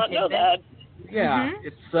 I did not know that. Yeah,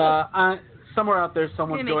 it's somewhere out there.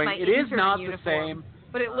 Someone's going. It is not the same,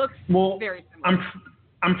 but it looks very similar.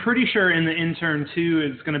 I'm pretty sure in the Intern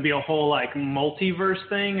 2 it's going to be a whole like multiverse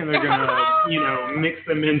thing, and they're going to mix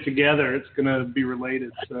them in together. It's going to be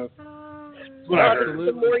related. So that's what I heard.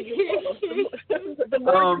 The more you know, the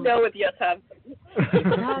more you know with Yes Have.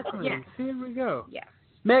 Exactly. Yes. Here we go. Yeah.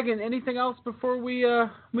 Megan, anything else before we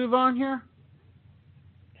move on here?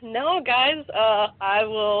 No, guys. I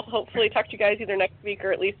will hopefully talk to you guys either next week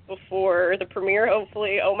or at least before the premiere.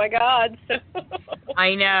 Hopefully. Oh my God.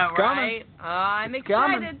 I know, It's coming. right? I'm It's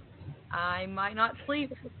excited. coming. I might not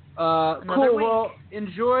sleep. Cool. Another week. Well,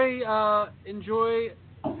 enjoy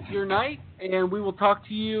your night, and we will talk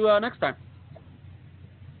to you next time.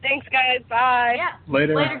 Thanks, guys. Bye. Yeah.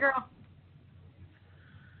 Later. Later, girl.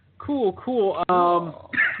 Cool.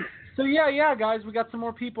 So yeah, guys, we got some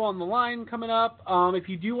more people on the line coming up. If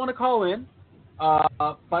you do want to call in,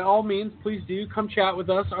 by all means, please do come chat with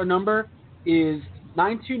us. Our number is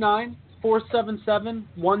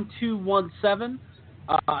 929-477-1217,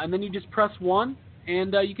 and then you just press 1,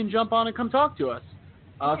 and you can jump on and come talk to us.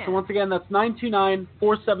 So once again, that's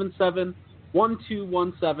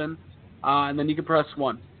 929-477-1217, and then you can press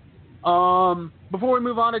 1. Before we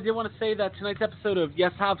move on, I did want to say that tonight's episode of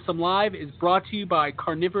Yes Have Some Live is brought to you by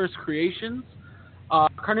Carnivorous Creations.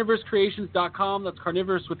 CarnivorousCreations.com. That's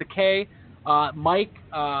carnivorous with a K. Mike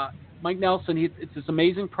Nelson, it's this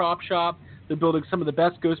amazing prop shop. They're building some of the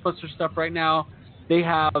best Ghostbusters stuff right now. They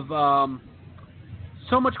have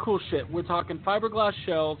so much cool shit. We're talking fiberglass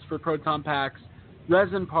shells for proton packs,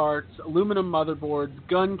 resin parts, aluminum motherboards,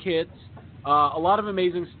 gun kits, a lot of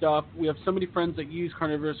amazing stuff. We have so many friends that use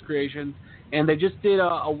Carnivorous Creations, and they just did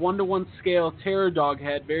a 1-to-1 scale Terror Dog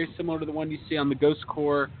head, very similar to the one you see on the Ghost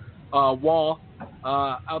Core wall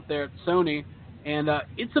out there at Sony. And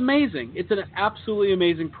it's amazing. It's an absolutely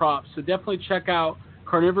amazing prop. So definitely check out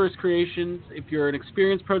Carnivorous Creations if you're an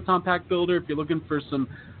experienced proton pack builder, if you're looking for some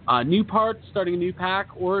new parts, starting a new pack,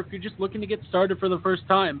 or if you're just looking to get started for the first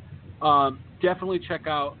time. Definitely check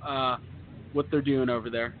out what they're doing over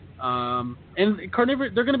there. And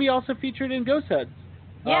Carnivorous, they're going to be also featured in Ghost Heads.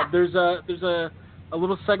 Yeah. There's a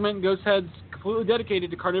little segment in Ghost Heads completely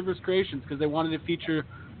dedicated to Carnivorous Creations because they wanted to feature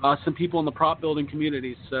some people in the prop building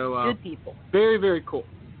community. So Good people. Very, very cool.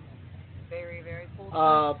 Very, very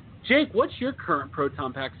cool. Jake, what's your current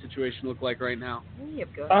proton pack situation look like right now?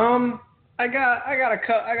 I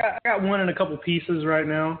got one in a couple pieces right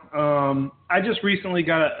now. I just recently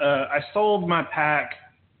I sold my pack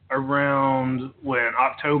around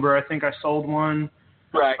October. I think I sold one.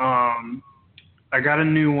 Right. I got a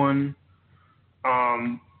new one.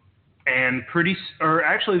 And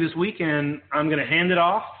actually this weekend, I'm going to hand it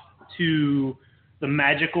off to the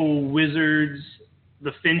Magical Wizards,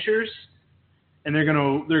 the Finchers, and they're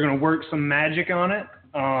gonna work some magic on it.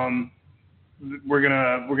 We're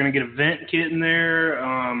gonna get a vent kit in there,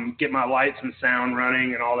 get my lights and sound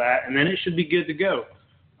running and all that, and then it should be good to go.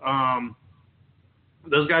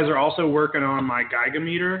 Those guys are also working on my Geiger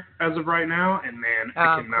meter as of right now, and man,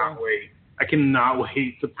 I cannot wait. I cannot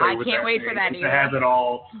wait to play with that. I can't wait for that to have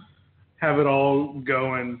it all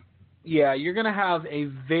going. Yeah, you're going to have a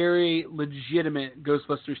very legitimate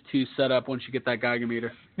Ghostbusters 2 setup once you get that Geiger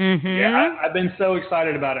meter. Mm-hmm. Yeah, I've been so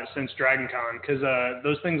excited about it since Dragon Con because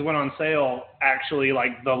those things went on sale actually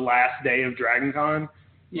like the last day of Dragon Con.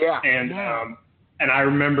 Yeah. And I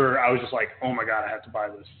remember I was just like, oh my God, I have to buy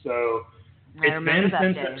this. So it's been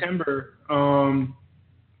since September.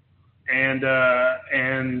 And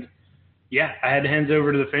yeah, I had to hand it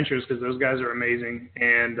over to the Finchers because those guys are amazing.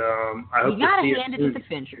 And I hope you gotta to see hand it to the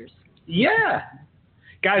Finchers. Yeah.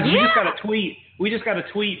 Guys, we just got a tweet. We just got a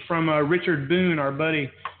tweet from Richard Boone, our buddy,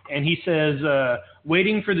 and he says,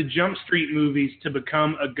 waiting for the Jump Street movies to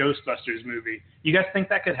become a Ghostbusters movie. You guys think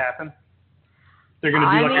that could happen? They're going to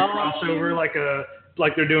do a crossover like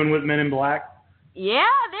they're doing with Men in Black? Yeah,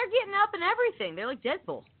 they're getting up and everything. They're like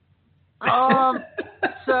Deadpool.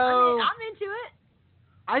 So I'm into it.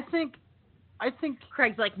 I think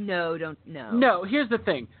Craig's like, no. No, here's the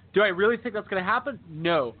thing. Do I really think that's going to happen?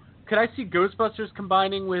 No. Could I see Ghostbusters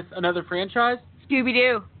combining with another franchise?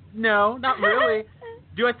 Scooby-Doo. No, not really.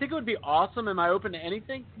 Do I think it would be awesome? Am I open to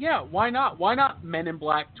anything? Yeah, why not? Why not Men in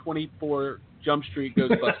Black 24 Jump Street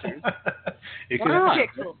Ghostbusters? Why not?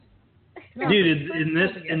 Dude,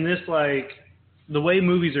 in this like the way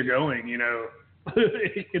movies are going,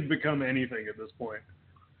 it could become anything at this point.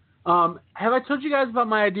 Have I told you guys about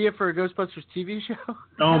my idea for a Ghostbusters TV show?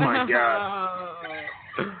 Oh my God.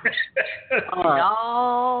 All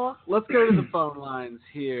right. Let's go to the phone lines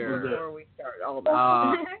here. Before we start all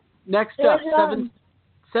about next up,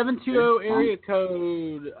 720 area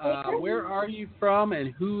code. Where are you from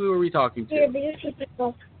and who are we talking to?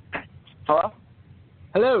 Hello?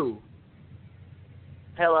 Hello.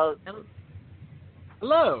 Hello.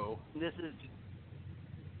 Hello. This is.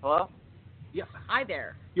 Hello. Yeah. Hi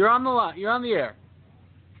there. You're on the line. You're on the air.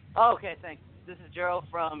 Oh, okay, thanks. This is Gerald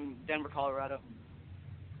from Denver, Colorado.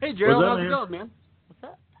 Hey, Gerald. What's up, How's it man? going, man?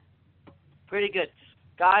 What's up? Pretty good,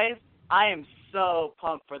 guys. I am so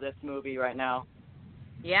pumped for this movie right now.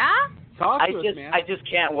 Yeah? Talk to us, man. I just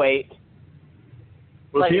can't wait.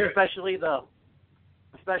 Let's hear it.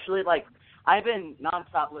 Especially like I've been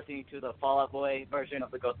nonstop listening to the Fall Out Boy version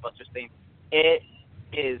of the Ghostbusters theme. It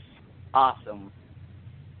is awesome.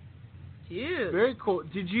 Dude. Very cool.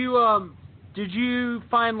 Did you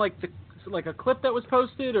find like a clip that was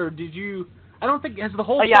posted, or did you? I don't think has the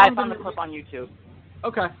whole. Oh yeah, I song found the been- clip on YouTube.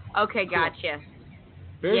 Okay. Okay, Cool. gotcha.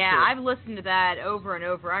 Very Yeah, cool. I've listened to that over and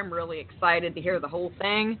over. I'm really excited to hear the whole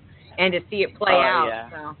thing and to see it play Oh, out. yeah.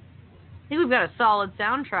 So I think we've got a solid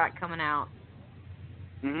soundtrack coming out.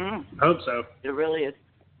 Mhm. Hope so. It really is.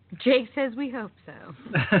 Jake says we hope so.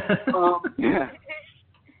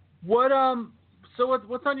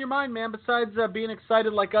 What's on your mind, man? Besides being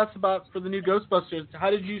excited like us for the new Ghostbusters,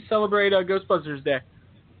 how did you celebrate Ghostbusters Day?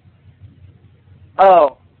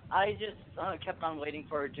 Oh, I just kept on waiting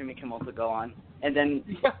for Jimmy Kimmel to go on, and then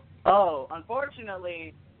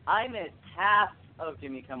unfortunately, I missed half of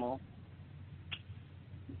Jimmy Kimmel.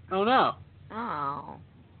 Oh no. Oh.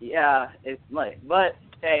 Yeah, it's late, but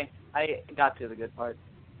hey, I got to the good part.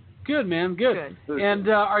 Good, man. Good. And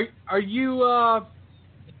are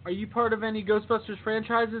you part of any Ghostbusters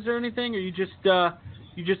franchises or anything? Or you just a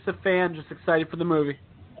fan, just excited for the movie?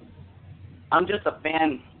 I'm just a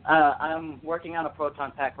fan. I'm working on a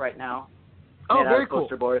proton pack right now. Oh, made out very of cool.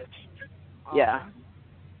 poster board. Yeah.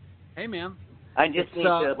 Hey, man. I just need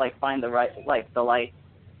to find the light.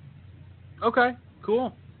 Okay.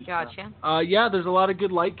 Cool. Gotcha. Yeah, there's a lot of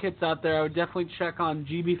good light kits out there. I would definitely check on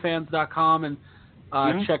gbfans.com and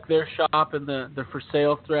check their shop and the for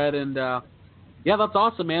sale thread. And yeah, that's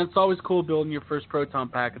awesome, man. It's always cool building your first proton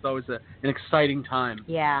pack. It's always an exciting time.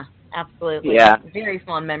 Yeah, absolutely. Yeah. Very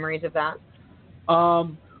fond memories of that.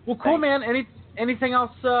 Well, cool, man. Anything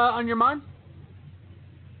else on your mind?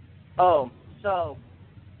 Oh, so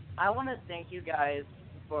I want to thank you guys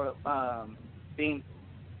for being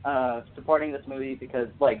supporting this movie, because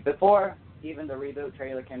before even the reboot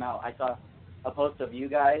trailer came out, I saw a post of you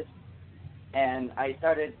guys, and I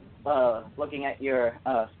started looking at your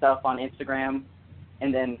stuff on Instagram,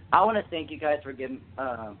 and then I want to thank you guys for giving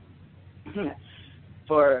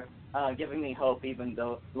giving me hope, even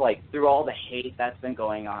though through all the hate that's been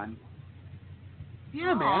going on.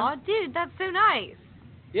 Yeah, man. Aw, dude, that's so nice.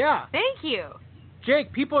 Yeah. Thank you.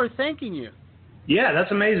 Jake, people are thanking you. Yeah,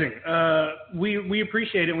 that's amazing. We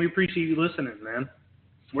appreciate it. And we appreciate you listening, man.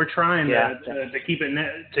 We're trying to keep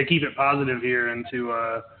it positive here, and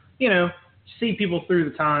to see people through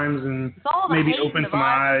the times, and maybe open some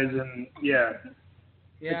eyes, and yeah,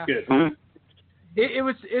 it's good. Mm-hmm.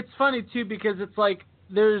 It's funny too, because it's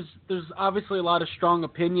there's obviously a lot of strong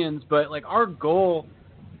opinions, but our goal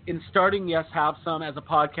in starting Yes Have Some as a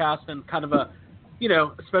podcast, and kind of a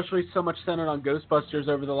especially so much centered on Ghostbusters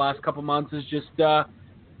over the last couple months, is just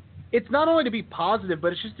it's not only to be positive,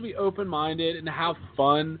 but it's just to be open-minded and have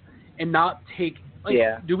fun and not take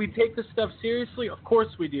do we take this stuff seriously? Of course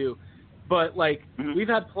we do. But we've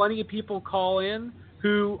had plenty of people call in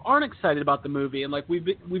who aren't excited about the movie, and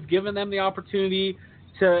we've given them the opportunity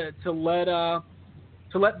to let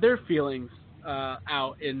their feelings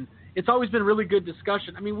out, and it's always been really good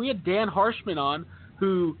discussion. I mean, we had Dan Harshman on,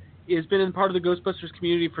 who has been in part of the Ghostbusters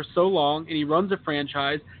community for so long, and he runs a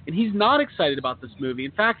franchise, and he's not excited about this movie.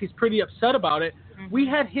 In fact, he's pretty upset about it. Mm-hmm. We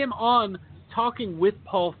had him on talking with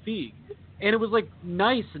Paul Feig, and it was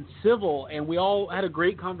nice and civil, and we all had a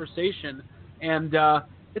great conversation. And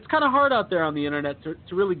it's kind of hard out there on the internet to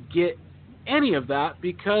really get any of that,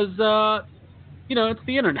 because it's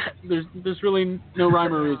the internet. There's really no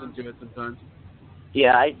rhyme or reason to it sometimes.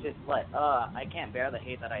 Yeah, I just I can't bear the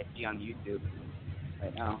hate that I see on YouTube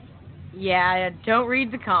right now. Yeah, don't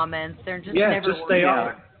read the comments. They're just never just stay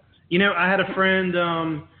off. I had a friend.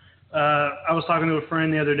 I was talking to a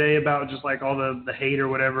friend the other day about just all the hate or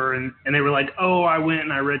whatever, and they were like, "Oh, I went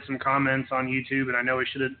and I read some comments on YouTube, and I know I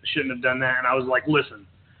shouldn't have done that." And I was like, "Listen,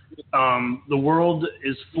 the world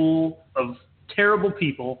is full of terrible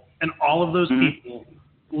people, and all of those people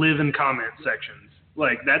live in comment sections.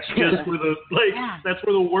 That's just where that's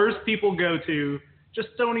where the worst people go to. Just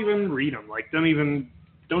don't even read them.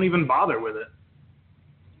 Don't even bother with it."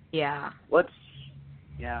 Yeah. What's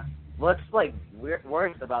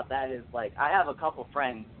worse about that is I have a couple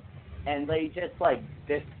friends, and they just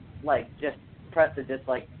just press the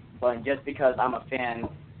dislike button just because I'm a fan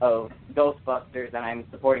of Ghostbusters and I'm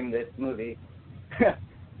supporting this movie.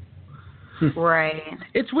 Right.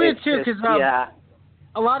 It's weird too because yeah.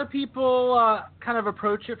 a lot of people kind of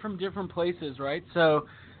approach it from different places, right? So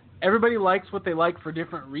everybody likes what they like for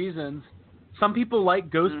different reasons. Some people like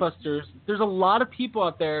Ghostbusters. There's a lot of people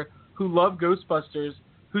out there who love Ghostbusters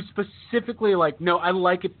who specifically no, I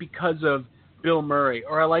like it because of Bill Murray,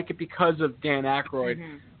 or I like it because of Dan Aykroyd.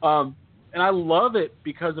 And I love it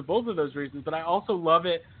because of both of those reasons, but I also love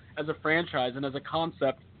it as a franchise and as a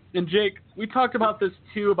concept. And Jake, we talked about this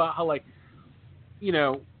too, about how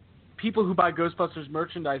people who buy Ghostbusters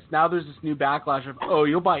merchandise, now there's this new backlash of, oh,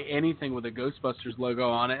 you'll buy anything with a Ghostbusters logo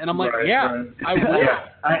on it. And I'm like, I will.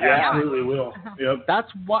 I absolutely will. Yep. That's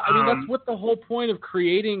why, that's what the whole point of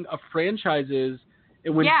creating a franchise is.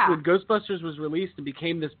 And when Ghostbusters was released and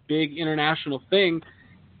became this big international thing,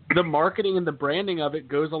 the marketing and the branding of it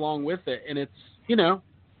goes along with it. And it's,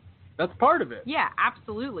 that's part of it. Yeah,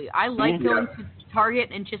 absolutely. I like going to Target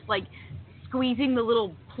and just squeezing the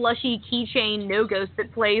little plushy keychain No Ghost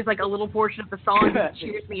that plays a little portion of the song that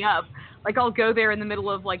cheers me up. I'll go there in the middle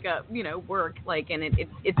of work, and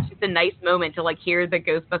it's just a nice moment to hear the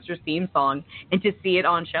Ghostbusters theme song and to see it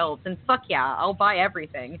on shelves. And fuck yeah, I'll buy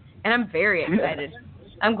everything. And I'm very excited.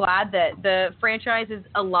 I'm glad that the franchise is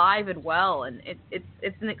alive and well, and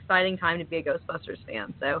it's an exciting time to be a Ghostbusters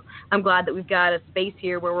fan. So I'm glad that we've got a space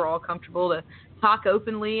here where we're all comfortable to talk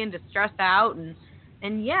openly and to stress out.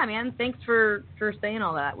 And yeah, man, thanks for saying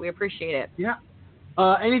all that. We appreciate it. Yeah.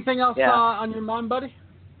 Anything else on your mind, buddy?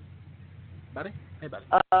 Buddy? Hey, buddy.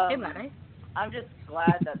 Hey, buddy. I'm just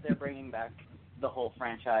glad that they're bringing back the whole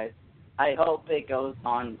franchise. I hope it goes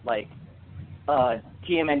on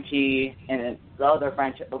TMNT and the other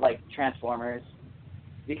franchise, Transformers,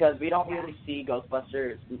 because we don't really see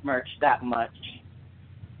Ghostbusters merch that much.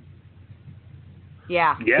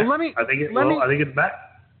 Yeah. Yeah. Well, I think it's back.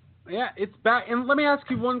 Yeah, it's back. And let me ask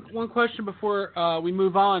you one question before we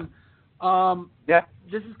move on.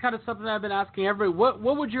 This is kind of something that I've been asking everybody.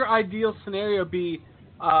 What would your ideal scenario be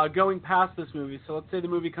going past this movie? So let's say the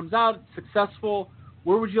movie comes out, it's successful.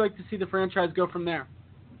 Where would you like to see the franchise go from there?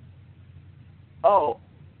 Oh,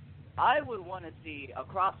 I would want to see a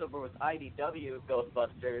crossover with IDW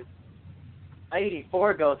Ghostbusters,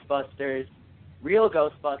 84 Ghostbusters, Real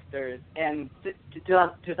Ghostbusters, and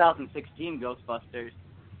 2016 Ghostbusters.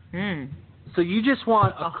 So you just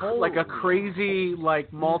want a crazy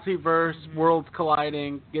multiverse, worlds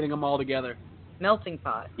colliding, getting them all together. Melting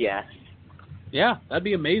pot. Yes. Yeah, that'd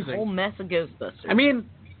be amazing. A whole mess of Ghostbusters. I mean,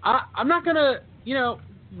 I'm not gonna,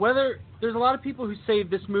 whether there's a lot of people who say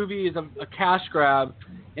this movie is a cash grab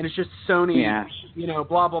and it's just Sony,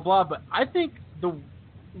 blah blah blah. But I think the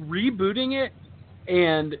rebooting it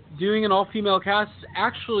and doing an all-female cast is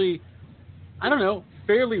actually, I don't know,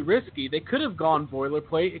 fairly risky. They could have gone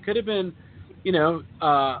boilerplate. It could have been,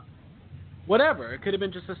 whatever. It could have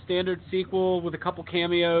been just a standard sequel with a couple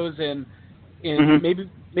cameos, and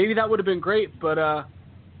maybe that would have been great. But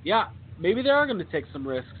maybe they are going to take some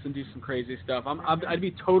risks and do some crazy stuff. I'd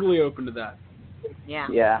be totally open to that. Yeah.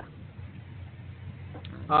 Yeah.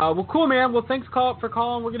 Well, cool, man. Well, thanks for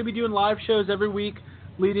calling. We're going to be doing live shows every week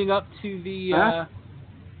leading up to the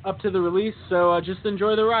release. So just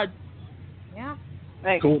enjoy the ride. Yeah.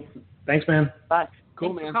 Thanks. Cool. Thanks, man. Bye. Cool,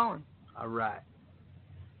 Thanks man. for calling. All right.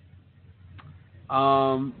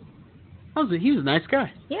 He was a nice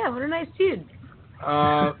guy. Yeah, what a nice dude.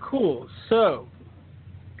 Cool. So,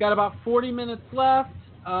 got about 40 minutes left.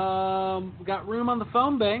 We got room on the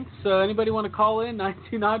phone bank, so anybody want to call in,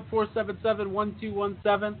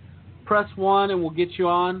 929-477-1217. Press 1 and we'll get you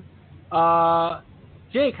on.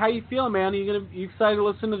 Jake, how you feeling, man? You excited to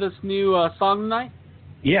listen to this new song tonight?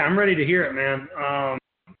 Yeah, I'm ready to hear it, man.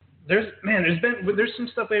 There's some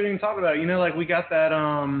stuff we haven't even talked about. We got that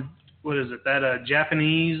what is it? That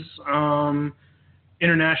Japanese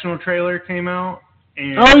international trailer came out.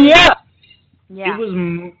 And oh yeah. Yeah. It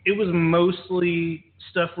was mostly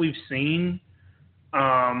stuff we've seen,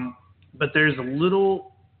 but there's a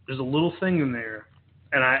little thing in there,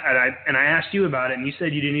 and I asked you about it, and you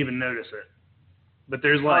said you didn't even notice it. But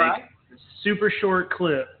there's a super short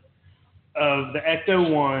clip of the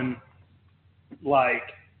Ecto-1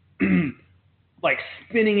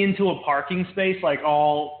 spinning into a parking space,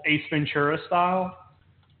 all Ace Ventura style.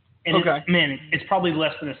 And it's probably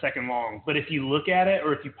less than a second long. But if you look at it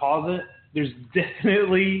or if you pause it, there's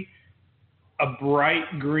definitely a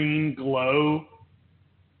bright green glow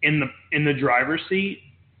in the driver's seat.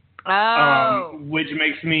 Oh. Which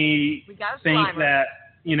makes me think that,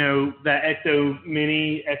 that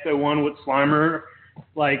Ecto-1 with Slimer,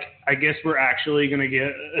 I guess we're actually going to get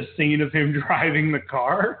a scene of him driving the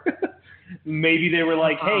car. Maybe they were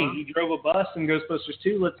hey, he drove a bus in Ghostbusters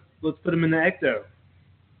 2. Let's put him in the Ecto.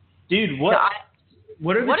 Dude, what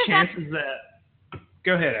are the chances that...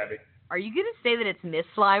 Go ahead, Abby. Are you going to say that it's Miss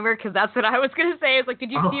Slimer? Because that's what I was going to say. It's like, did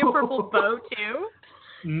you see a purple bow, too?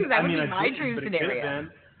 Because that would be my dream scenario.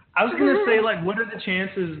 I was going to say, like, what are the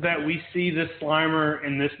chances that we see this Slimer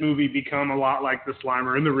in this movie become a lot like the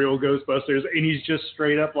Slimer in the real Ghostbusters, and he's just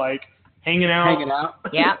straight up, like, hanging out.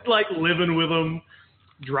 Yeah. Like, living with them,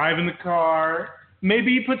 driving the car.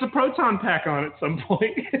 Maybe he puts a proton pack on at some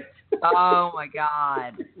point. Oh, my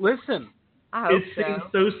God. Listen. I hope it seems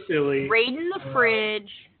so silly. Raid in the fridge.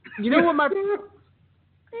 You know what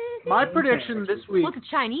my prediction this week... Well, it's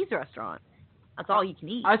a Chinese restaurant. That's all you can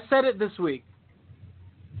eat. I said it this week.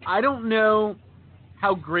 I don't know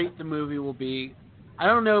how great the movie will be. I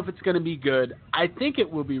don't know if it's going to be good. I think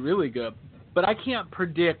it will be really good. But I can't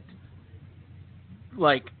predict,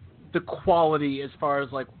 like, the quality as far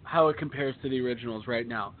as, like, how it compares to the originals right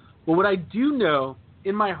now. But what I do know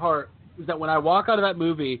in my heart is that when I walk out of that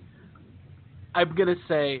movie, I'm going to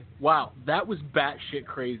say, wow, that was batshit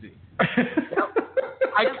crazy.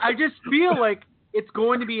 I just feel like it's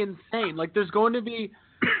going to be insane. Like, there's going to be...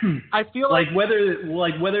 I feel like whether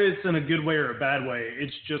it's in a good way or a bad way,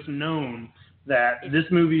 it's just known that this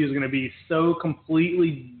movie is going to be so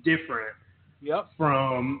completely different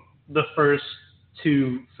from the first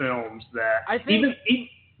two films that I think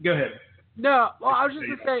go ahead. No, well, I was just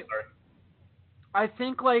going to say, I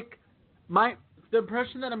think like the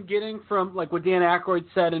impression that I'm getting from like what Dan Aykroyd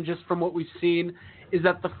said and just from what we've seen is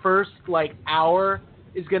that the first like hour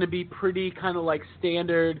is going to be pretty kind of like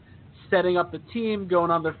standard. Setting up the team,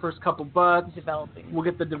 going on their first couple butts, developing. We'll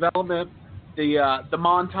get the development, the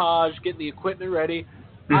montage, getting the equipment ready.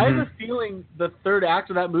 Mm-hmm. I have a feeling the third act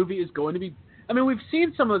of that movie is going to be. I mean, we've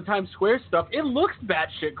seen some of the Times Square stuff. It looks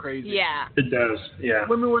batshit crazy. Yeah, it does. Yeah.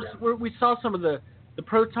 When we saw some of the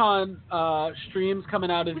proton streams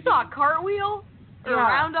coming out of. We saw a cartwheel. A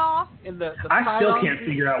round off. And the I still can't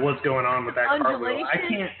figure out what's going on with that cartwheel.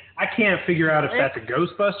 I can't figure out if that's a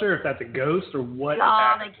Ghostbuster, if that's a ghost, or what. Oh,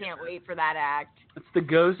 I can't wait for that act. It's the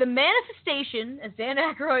ghost. The manifestation, as Dan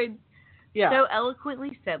Aykroyd so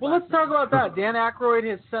eloquently said. Well, let's talk about that. Dan Aykroyd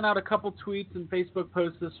has sent out a couple tweets and Facebook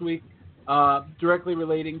posts this week directly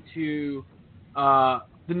relating to the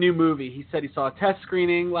new movie. He said he saw a test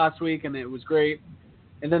screening last week and it was great.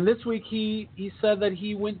 And then this week he said that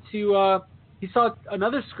he went to he saw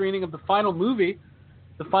another screening of the final movie,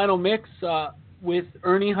 the final mix, with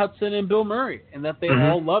Ernie Hudson and Bill Murray, and that they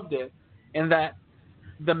all loved it, and that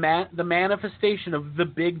the manifestation of the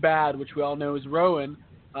big bad, which we all know is Rowan,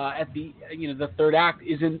 at the the third act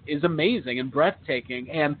is amazing and breathtaking,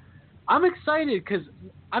 and I'm excited because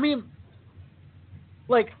I mean,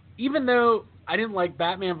 like even though I didn't like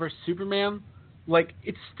Batman vs Superman, like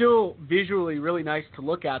it's still visually really nice to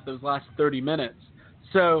look at those last 30 minutes.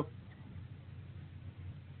 So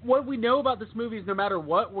what we know about this movie is no matter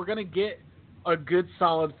what, we're going to get a good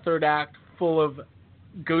solid third act full of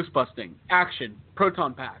ghost-busting, action,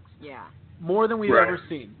 proton packs. Yeah. More than we've ever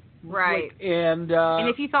seen. Right. Like, and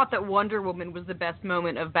if you thought that Wonder Woman was the best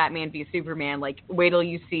moment of Batman v Superman, like wait till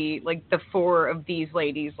you see like the four of these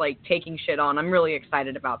ladies like taking shit on. I'm really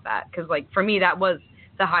excited about that because like for me that was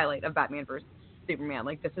the highlight of Batman vs Superman.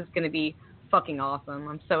 Like this is going to be fucking awesome.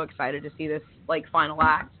 I'm so excited to see this like final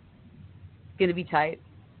act. It's going to be tight.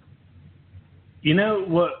 You know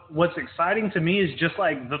what's exciting to me is just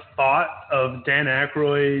like the thought of Dan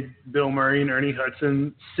Aykroyd, Bill Murray, and Ernie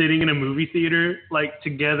Hudson sitting in a movie theater like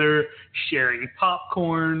together, sharing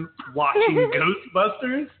popcorn, watching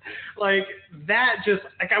Ghostbusters. Like that just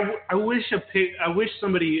like I wish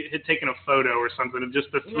somebody had taken a photo or something of just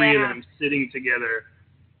the three of them sitting together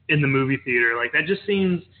in the movie theater. Like that just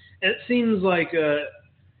seems like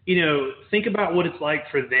think about what it's like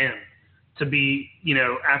for them. To be,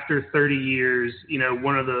 after 30 years,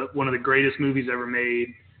 one of the greatest movies ever made,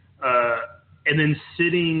 and then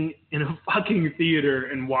sitting in a fucking theater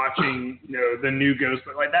and watching, the new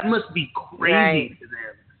Ghostbusters, like that must be crazy to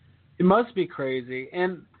them. It must be crazy,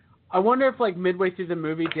 and I wonder if like midway through the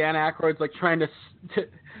movie, Dan Aykroyd's like trying to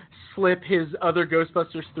slip his other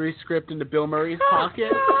Ghostbusters 3 script into Bill Murray's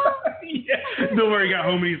pocket. Yeah, Bill Murray got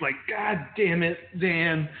home and he's like, God damn it,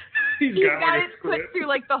 Dan. He's got it put through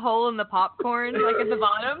like the hole in the popcorn, like at the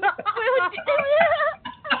bottom.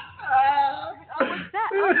 What's that?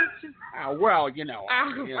 Oh, it's just... well,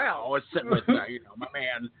 I was sitting with my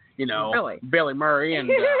man, Billy Murray, and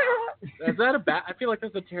is that a bad? I feel like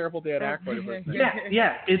that's a terrible Dan Aykroyd impression.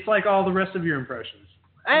 Yeah, it's like all the rest of your impressions.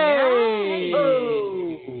 Hey,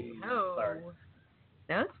 no,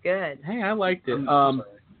 that's good. Hey, I liked it. Well,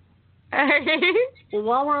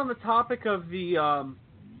 while we're on the topic of the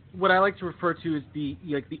what I like to refer to as the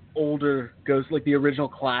older the original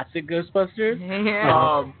classic Ghostbusters.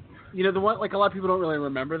 Yeah. You know, the one, like, a lot of people don't really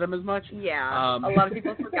remember them as much. Yeah. A lot of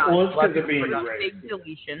people forgot. Well, A it's lot of because they're people being forgot. erased. Big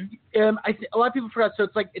deletion. A lot of people forgot. So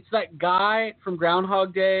it's that guy from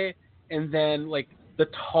Groundhog Day, and then like the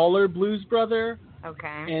taller Blues Brother, Okay.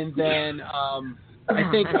 and then I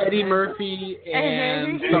think Eddie Murphy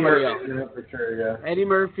and somebody else. Yeah, for sure, yeah. Eddie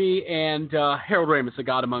Murphy and Harold Ramis, a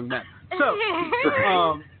god among men.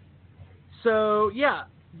 So yeah,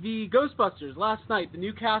 the Ghostbusters last night. The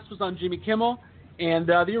new cast was on Jimmy Kimmel, and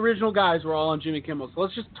the original guys were all on Jimmy Kimmel. So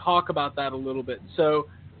let's just talk about that a little bit. So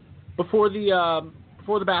before the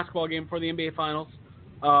basketball game, before the NBA Finals,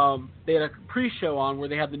 they had a pre-show on where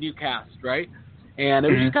they had the new cast, right? And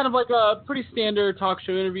it was just kind of like a pretty standard talk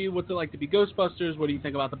show interview. What's it like to be Ghostbusters? What do you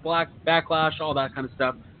think about the backlash? All that kind of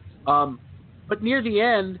stuff. But near the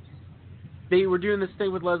end, they were doing this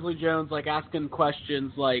thing with Leslie Jones, like asking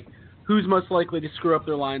questions like, who's most likely to screw up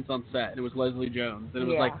their lines on set? And it was Leslie Jones. And it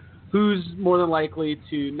was like, who's more than likely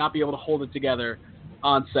to not be able to hold it together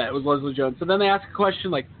on set? It was Leslie Jones. So then they asked a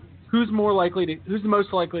question like, who's the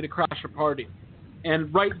most likely to crash a party?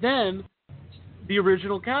 And right then, the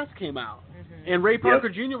original cast came out. And Ray Parker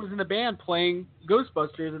Jr. was in the band playing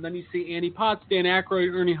Ghostbusters, and then you see Andy Potts, Dan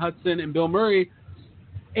Aykroyd, Ernie Hudson, and Bill Murray.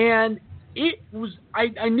 And it was,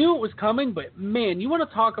 I knew it was coming, but man, you want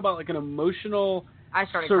to talk about like an emotional,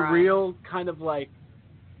 surreal kind of like,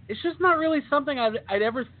 it's just not really something I'd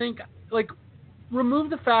ever think, like,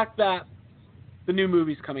 remove the fact that the new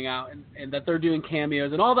movie's coming out and that they're doing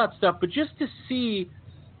cameos and all that stuff, but just to see,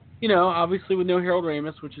 you know, obviously with no Harold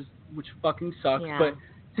Ramis, which fucking sucks, but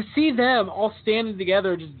to see them all standing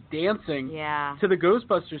together just dancing to the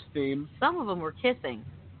Ghostbusters theme. Some of them were kissing.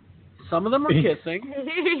 Some of them were kissing.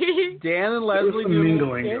 Dan and Leslie doing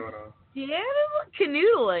mingling going on. Yeah, they were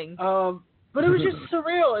canoodling. But it was just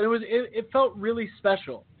surreal. It felt really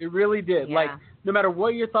special. It really did. Yeah. Like, no matter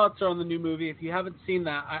what your thoughts are on the new movie, if you haven't seen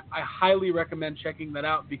that, I highly recommend checking that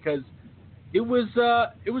out because it was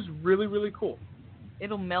really, really cool.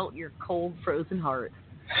 It'll melt your cold, frozen heart.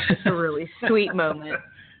 It's a really sweet moment.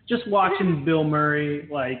 Just watching Bill Murray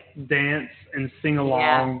like dance and sing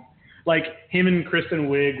along, like him and Kristen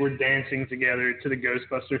Wiig were dancing together to the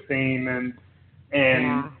Ghostbuster theme,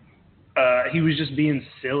 and he was just being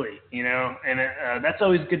silly, you know, and that's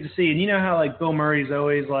always good to see. And you know how like Bill Murray's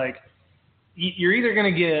always like, you're either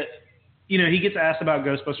gonna get, you know, he gets asked about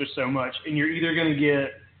Ghostbusters so much, and you're either gonna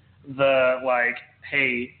get the like,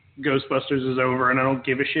 hey, Ghostbusters is over and I don't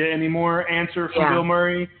give a shit anymore answer from Bill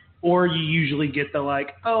Murray. Or you usually get the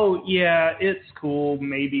like, oh, yeah, it's cool,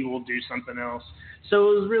 maybe we'll do something else.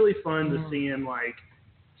 So it was really fun to see him, like,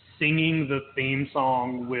 singing the theme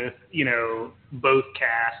song with, you know, both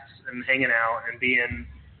casts and hanging out and being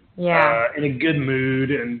in a good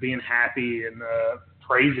mood and being happy and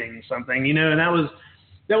praising something, you know. And that was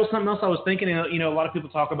something else I was thinking. You know, a lot of people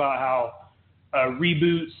talk about how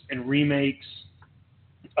reboots and remakes,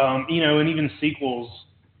 you know, and even sequels,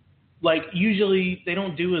 like usually they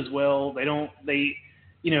don't do as well.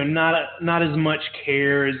 You know, not as much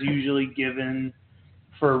care is usually given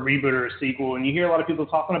for a reboot or a sequel. And you hear a lot of people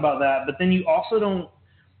talking about that, but then you also don't,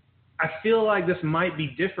 I feel like this might be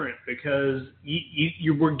different because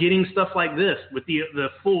we're getting stuff like this with the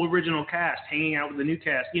full original cast hanging out with the new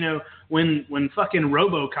cast. You know, when fucking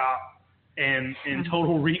RoboCop and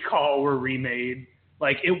Total Recall were remade,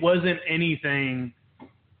 like it wasn't anything,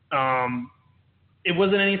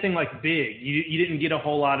 like big. You didn't get a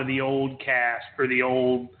whole lot of the old cast or the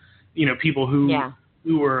old, you know, people who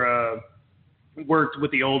were worked with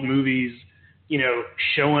the old movies, you know,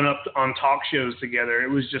 showing up on talk shows together. It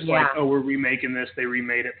was just like, oh, we're remaking this. They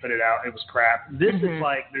remade it, put it out. It was crap. This is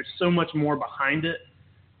like, there's so much more behind it.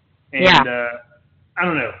 And I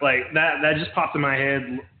don't know, like that just popped in my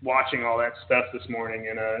head watching all that stuff this morning,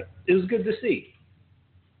 and it was good to see.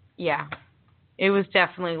 Yeah. It was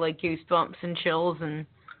definitely like goosebumps and chills, and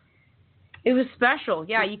it was special.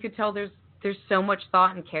 Yeah, you could tell there's so much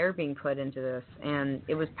thought and care being put into this, and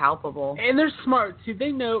it was palpable. And they're smart too.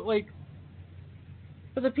 They know, like,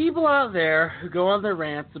 for the people out there who go on their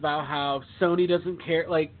rants about how Sony doesn't care,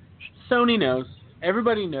 like, Sony knows.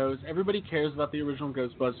 Everybody knows. Everybody cares about the original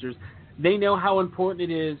Ghostbusters. They know how important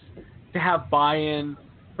it is to have buy-in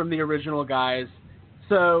from the original guys.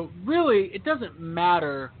 So, really, it doesn't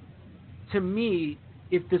matter to me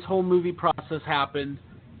if this whole movie process happened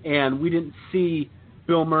and we didn't see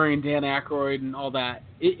Bill Murray and Dan Aykroyd and all that.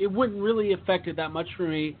 It wouldn't really affect it that much for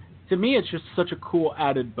me. To me, it's just such a cool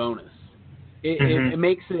added bonus.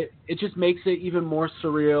 It just makes it even more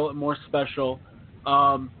surreal and more special,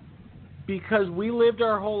 because we lived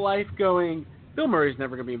our whole life going, Bill Murray's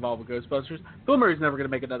never going to be involved with Ghostbusters. Bill Murray's never going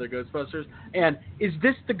to make another Ghostbusters. And is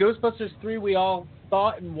this the Ghostbusters 3 we all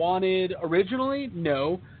thought and wanted originally?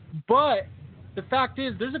 No. But the fact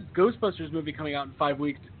is, there's a Ghostbusters movie coming out in 5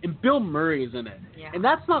 weeks, and Bill Murray is in it. Yeah. And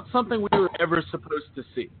that's not something we were ever supposed to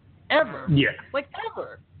see. Ever. Yeah. Like,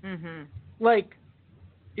 ever. Mm-hmm. Like,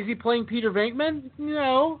 is he playing Peter Venkman?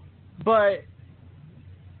 No. But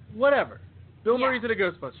whatever. Bill Murray's in a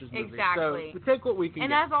Ghostbusters movie. Exactly. So we take what we can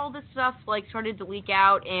And get. as all this stuff like started to leak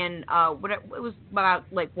out, and it was about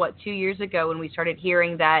 2 years ago when we started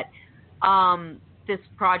hearing that this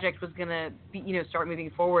project was gonna be, start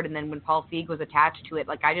moving forward, and then when Paul Feig was attached to it,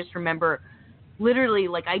 like I just remember, literally,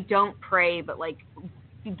 like I don't pray, but like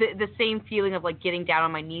the same feeling of like getting down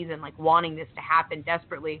on my knees and like wanting this to happen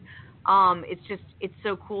desperately. It's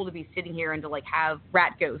so cool to be sitting here and to like have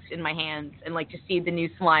Rat Ghost in my hands and like to see the new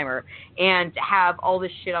Slimer and to have all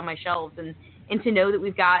this shit on my shelves and to know that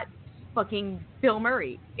we've got fucking Bill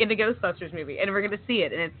Murray in the Ghostbusters movie and we're gonna see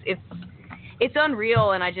it, and it's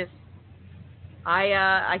unreal, and I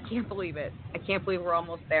can't believe it. I can't believe we're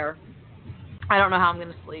almost there. I don't know how I'm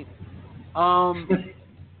gonna sleep. I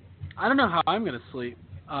don't know how I'm gonna sleep.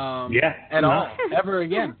 At all, ever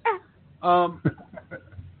again.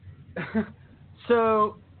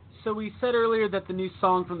 So we said earlier that the new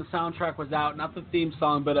song from the soundtrack was out, not the theme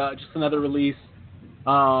song, but just another release.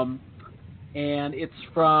 And it's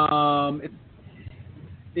from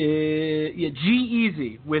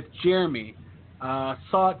G-Eazy with Jeremy.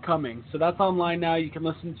 Saw It Coming. So that's online now. You can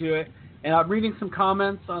listen to it. And I'm reading some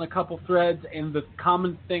comments on a couple threads, and the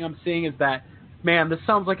common thing I'm seeing is that, man, this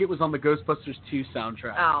sounds like it was on the Ghostbusters 2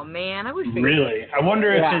 soundtrack. Oh man, I wish. Really? I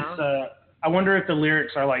wonder if it's. I wonder if the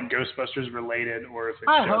lyrics are like Ghostbusters related, or if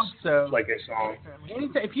it's just like a song.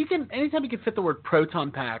 Anytime you can fit the word proton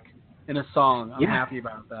pack in a song, I'm happy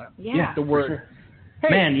about that. Yeah, the word. Sure. Hey,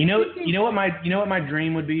 man, you know what my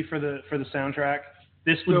dream would be for the soundtrack?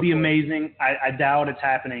 This would be amazing. I doubt it's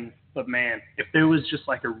happening, but man, if there was just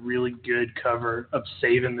like a really good cover of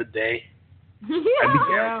Saving the Day, I'd be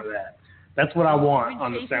down for that. That's what I want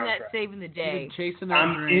on the soundtrack. That Saving the Day.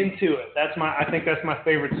 I'm into it. I think that's my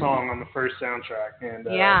favorite song on the first soundtrack. And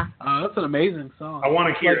that's an amazing song. I want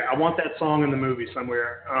to hear it. I want that song in the movie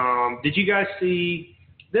somewhere. Did you guys see?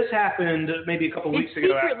 This happened maybe a couple weeks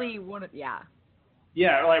ago. Secretly,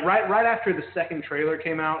 Yeah, like right after the second trailer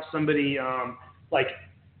came out, somebody like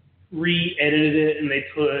re-edited it and they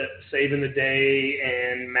put Saving the Day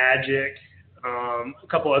and Magic, a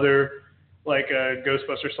couple other like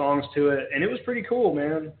Ghostbuster songs to it, and it was pretty cool,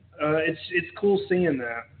 man. It's cool seeing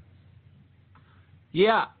that.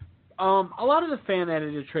 Yeah, a lot of the fan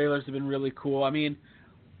edited trailers have been really cool. I mean,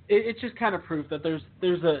 it's just kind of proof that there's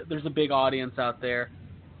a big audience out there.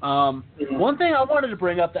 One thing I wanted to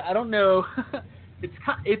bring up that I don't know,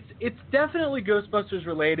 it's definitely Ghostbusters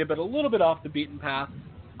related, but a little bit off the beaten path.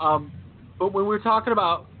 But when we're talking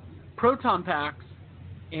about proton packs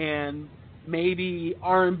and maybe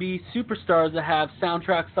R&B superstars that have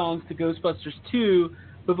soundtrack songs to Ghostbusters 2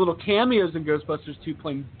 with little cameos in Ghostbusters 2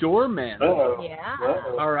 playing doormen. Yeah.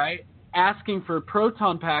 All right. Asking for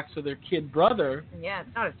proton packs for their kid brother. Yeah, it's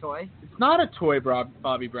not a toy. It's not a toy,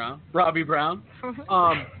 Robbie Brown.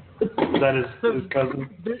 That is his cousin.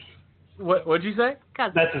 What'd you say?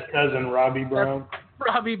 Cousin. That's his cousin, Robbie Brown.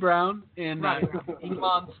 Robbie Brown and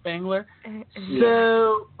Elon Spangler.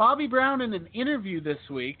 So Bobby Brown in an interview this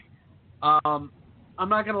week. I'm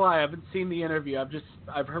not gonna lie, I haven't seen the interview.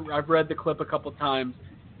 I've read the clip a couple times.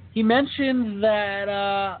 He mentioned that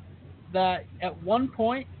at one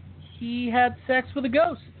point he had sex with a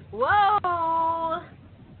ghost. Whoa!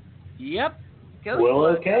 Yep. Ghost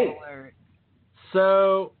okay. alert.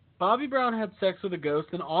 So Bobby Brown had sex with a ghost,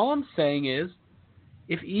 and all I'm saying is,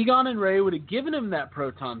 if Egon and Ray would have given him that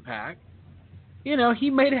proton pack, he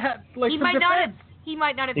might have had like he some might not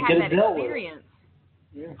have had that experience.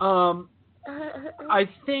 Yeah. I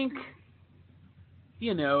think,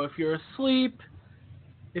 if you're asleep,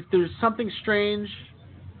 if there's something strange,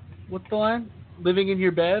 what's the line? Living in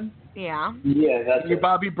your bed? Yeah. Yeah, that's You're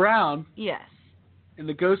Bobby Brown, Yes. and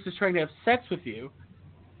the ghost is trying to have sex with you.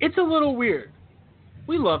 It's a little weird.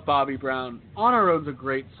 We love Bobby Brown. On Our Own's a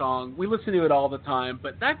great song. We listen to it all the time,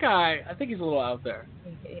 but that guy, I think he's a little out there.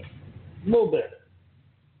 A little bit.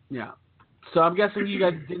 Yeah. So I'm guessing you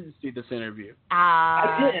guys didn't see this interview.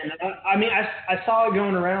 I didn't. I mean, I saw it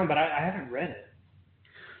going around, but I haven't read it.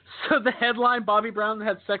 So the headline, Bobby Brown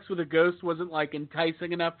had sex with a ghost, wasn't like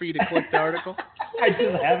enticing enough for you to click the article? I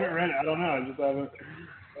just haven't read it. I don't know. I just haven't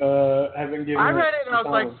given it. I read it and I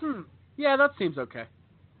was like, yeah, that seems okay.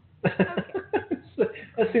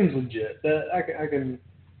 That seems legit. I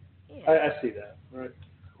see that. Right.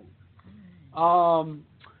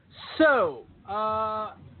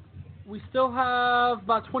 We still have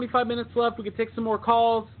about 25 minutes left. We can take some more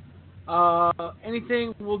calls.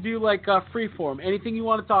 Anything, we'll do like freeform. Anything you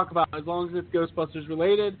want to talk about, as long as it's Ghostbusters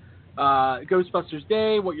related. Ghostbusters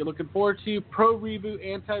Day, what you're looking forward to, pro reboot,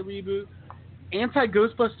 anti-reboot,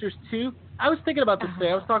 anti-Ghostbusters 2. I was thinking about this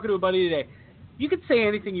today. I was talking to a buddy today. You can say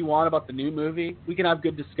anything you want about the new movie. We can have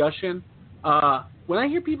good discussion. When I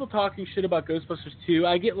hear people talking shit about Ghostbusters 2,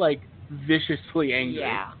 I get like viciously angry.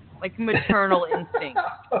 Yeah, like maternal instinct.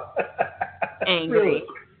 Angry. Really?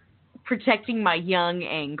 Protecting my young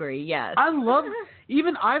angry, yes. I love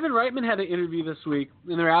even Ivan Reitman had an interview this week,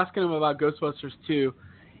 and they're asking him about Ghostbusters 2,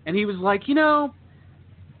 and he was like,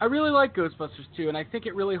 I really like Ghostbusters 2, and I think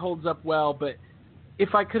it really holds up well, but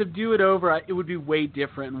if I could do it over, it would be way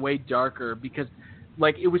different and way darker, because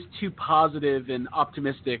like it was too positive and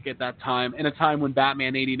optimistic at that time, in a time when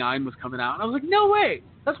Batman 89 was coming out. And I was like, no way!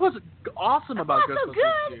 That's what's awesome about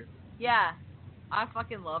Ghostbusters 2. Yeah, I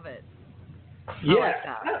fucking love it. Yeah,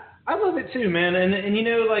 I love it too, man. And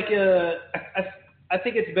like I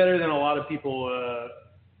think it's better than a lot of people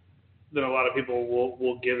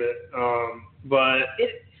will give it. But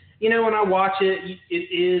it, when I watch it, it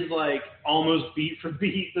is like almost beat for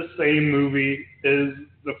beat the same movie as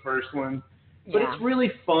the first one. But it's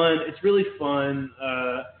really fun. It's really fun.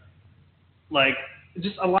 Like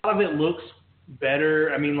just a lot of it looks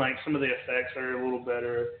better. I mean, like some of the effects are a little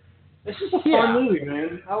better. It's just a fun movie,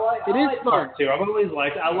 man. I like fun too. I've always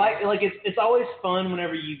liked it. I like it's always fun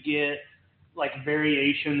whenever you get like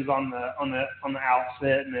variations on the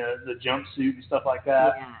outfit and the jumpsuit and stuff like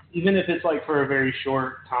that. Yeah. Even if it's like for a very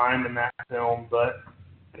short time in that film, but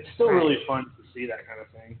it's still really fun to see that kind of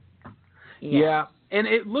thing. Yeah, and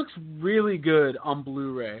it looks really good on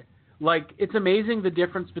Blu-ray. Like, it's amazing the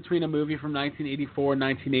difference between a movie from 1984 and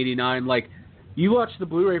 1989. Like, you watch the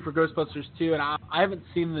Blu-ray for Ghostbusters 2, and I haven't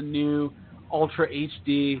seen the new Ultra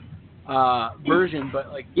HD version,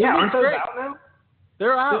 but like, aren't those out now?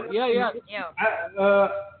 They're out. Yeah.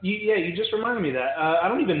 You just reminded me of that. I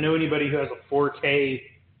don't even know anybody who has a 4K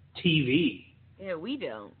TV. Yeah, we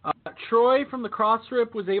don't. Troy from the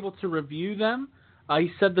Crossrip was able to review them. He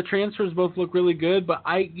said the transfers both look really good, but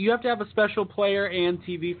you have to have a special player and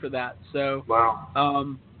TV for that. So wow.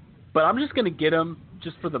 But I'm just gonna get them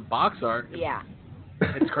just for the box art. Yeah.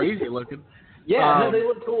 It's crazy looking. Yeah, no, they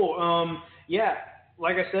look cool. Yeah,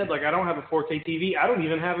 like I said, like I don't have a 4K TV. I don't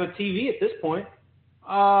even have a TV at this point.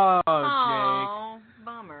 Oh, Jake.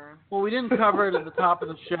 Bummer. Well, we didn't cover it at the top of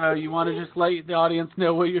the show. You want to just let the audience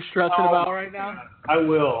know what you're stressing about right now? I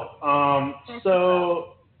will.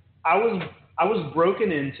 So I was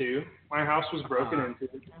broken into. My house was broken into.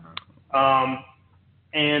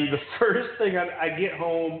 And the first thing I get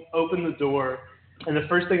home, open the door, and the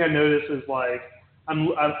first thing I notice is like I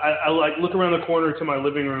like look around the corner to my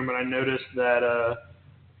living room, and I notice that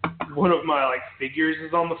one of my like figures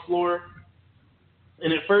is on the floor.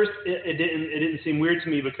 And at first it didn't seem weird to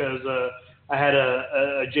me because I had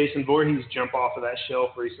a Jason Voorhees jump off of that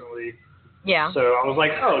shelf recently. Yeah. So I was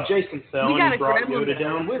like, oh, Jason fell and he brought Yoda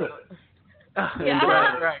down with it. Yeah.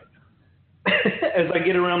 Right. As I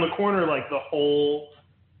get around the corner, like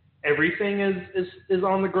everything is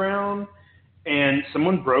on the ground, and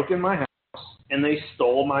someone broke in my house and they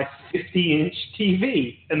stole my 50-inch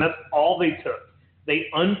TV, and that's all they took. They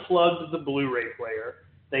unplugged the Blu-ray player.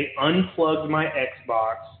 They unplugged my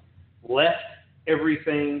Xbox, left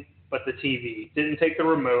everything but the TV. Didn't take the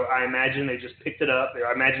remote. I imagine they just picked it up.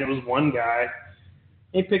 I imagine it was one guy.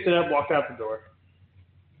 He picked it up, walked out the door.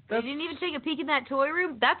 You didn't even take a peek in that toy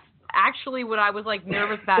room? That's actually what I was like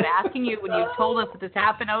nervous about asking you when you told us that this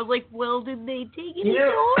happened. I was like, well, did they take any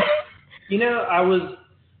toys?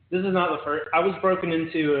 This is not the first. I was broken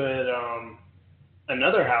into at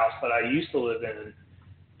another house that I used to live in.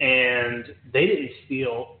 And they didn't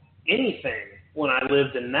steal anything when I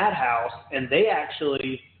lived in that house, and they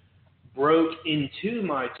actually broke into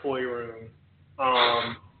my toy room.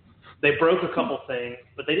 They broke a couple things,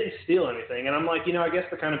 but they didn't steal anything. And I'm like, I guess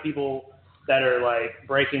the kind of people that are like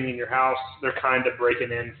breaking in your house, they're kind of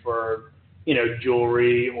breaking in for,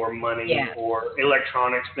 jewelry or money or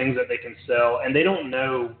electronics, things that they can sell, and they don't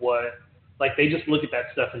know what. Like they just look at that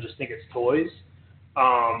stuff and just think it's toys.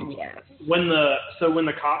 When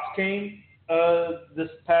the cops came this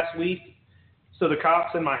past week, so the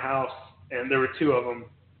cops in my house, and there were two of them,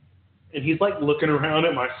 and he's like looking around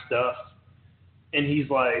at my stuff, and he's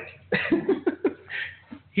like,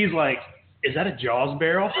 is that a Jaws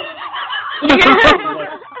barrel?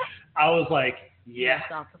 I was like, yeah.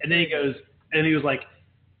 And then he was like,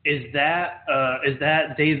 is that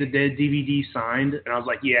Day of the Dead DVD signed? And I was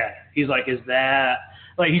like, yeah. He's like, is that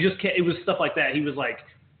Like he just it was stuff like that. He was like,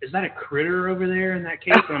 is that a critter over there in that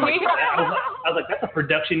case? And I'm like, I was like, that's a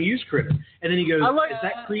production use critter. And then he goes, he was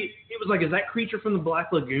like, is that creature from the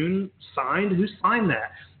Black Lagoon signed? Who signed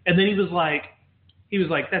that? And then he was like,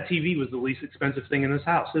 that TV was the least expensive thing in this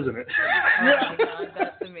house, isn't it? Oh my God,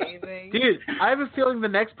 that's amazing. Dude, I have a feeling the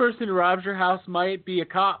next person who robs your house might be a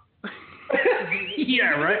cop.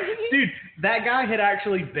 Yeah, right? Dude, that guy had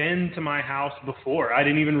actually been to my house before. I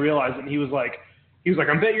didn't even realize it. And he was like,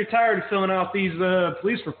 I bet you're tired of filling out these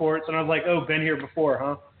police reports. And I was like, oh, been here before,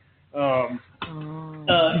 huh?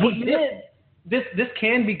 He did. This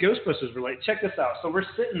can be Ghostbusters related. Check this out. So we're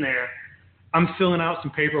sitting there. I'm filling out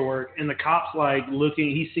some paperwork, and the cop's like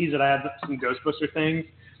looking. He sees that I have some Ghostbuster things,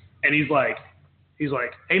 and he's like,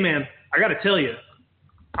 hey man, I got to tell you,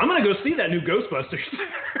 I'm gonna go see that new Ghostbusters.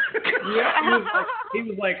 Yeah. He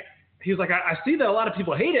was like, I see that a lot of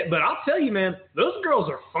people hate it, but I'll tell you, man, those girls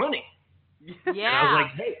are funny. Yeah. And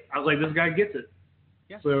I was like, this guy gets it.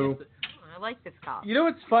 Yes, so I like this cop. You know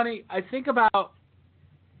what's funny? I think about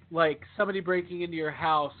like somebody breaking into your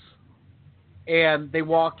house and they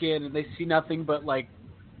walk in and they see nothing but like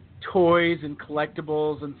toys and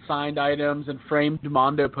collectibles and signed items and framed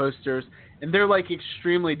Mondo posters, and they're like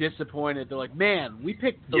extremely disappointed. They're like, man, we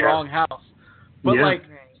picked the wrong house. But like,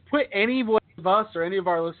 put any one of us or any of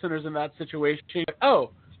our listeners in that situation, like,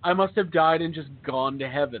 oh, I must have died and just gone to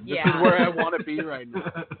heaven. This is where I want to be right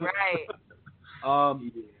now. Right. Well,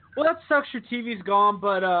 that sucks your TV's gone,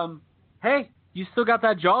 but hey, you still got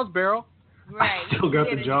that Jaws barrel. Right. I still got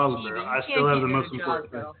the Jaws barrel. I still have the most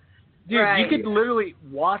important thing. Dude, you could literally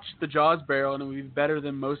watch the Jaws barrel and it would be better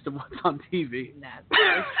than most of what's on TV. That's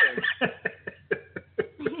true.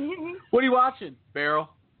 What are you watching? Barrel?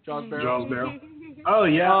 Jaws barrel? Jaws barrel. Oh,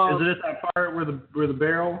 yeah. Is it at that part where the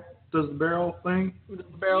barrel does the barrel thing? The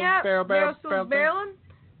barrel, yep, barrel. Barreling?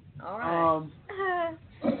 All right.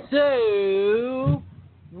 So,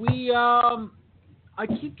 we, I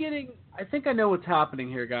keep getting, I think I know what's happening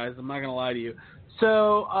here, guys. I'm not going to lie to you.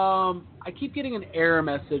 So, I keep getting an error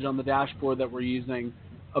message on the dashboard that we're using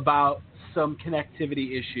about some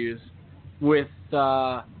connectivity issues with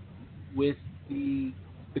the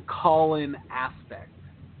call-in aspect.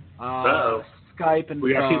 Skype and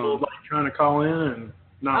we got phone. people like trying to call in and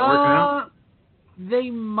not working out? They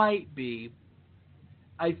might be.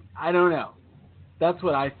 I don't know. That's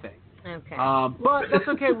what I think. Okay. But that's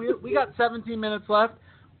okay. We got 17 minutes left.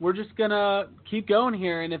 We're just going to keep going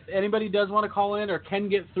here. And if anybody does want to call in or can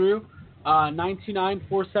get through,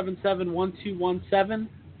 929-477-1217,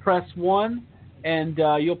 press 1, and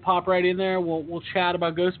you'll pop right in there. We'll chat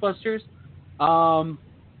about Ghostbusters.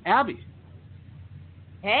 Abby.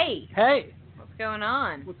 Hey. Hey. What's going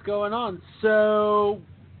on? What's going on? So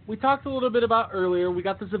we talked a little bit about earlier. We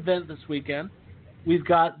got this event this weekend. We've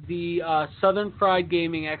got the Southern Fried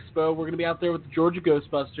Gaming Expo. We're going to be out there with the Georgia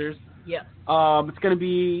Ghostbusters. Yeah. It's going to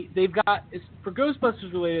be, for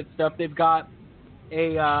Ghostbusters related stuff, they've got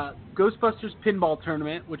a Ghostbusters pinball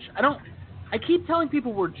tournament, which I keep telling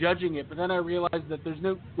people we're judging it, but then I realize that there's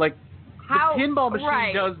no, like, the pinball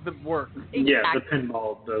machine does the work. Exactly. Yeah, the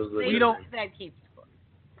pinball does the work. That keeps,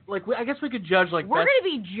 like, I guess we could judge, like, we're going to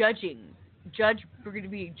be judging. We're going to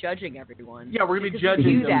be judging everyone. Yeah, we're going to be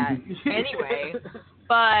judging do that anyway.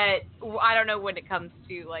 But I don't know when it comes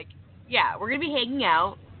to, like, we're going to be hanging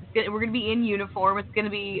out. We're going to be in uniform. It's going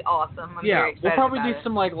to be awesome. I'm very excited we'll probably do it.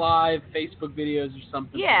 some, like, live Facebook videos or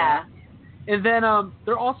something. Yeah. And then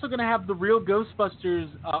they're also going to have the real Ghostbusters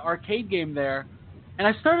arcade game there. And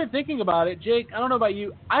I started thinking about it. Jake, I don't know about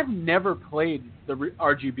you. I've never played the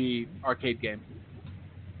RGB arcade game.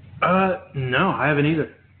 No, I haven't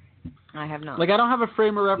either. I have not. Like, I don't have a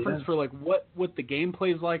frame of reference for, like, what the game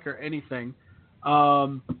plays like or anything.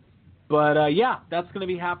 But that's going to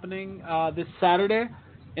be happening this Saturday.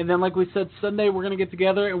 And then, like we said, Sunday we're going to get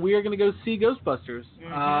together and we are going to go see Ghostbusters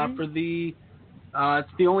for the. It's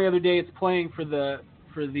the only other day it's playing for the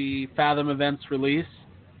Fathom Events release,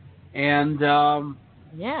 and I'm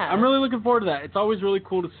really looking forward to that. It's always really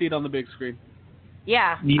cool to see it on the big screen.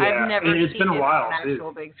 Yeah, I've never it's seen been a while, it on an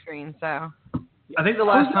actual big screen. So I think the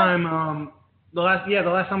last time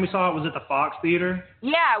we saw it was at the Fox Theater.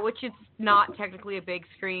 Yeah, which is not technically a big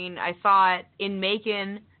screen. I saw it in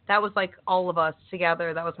Macon. That was like all of us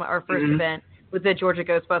together. That was our first event with the Georgia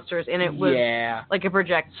Ghostbusters, and it was like a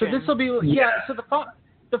projection. So this will be So the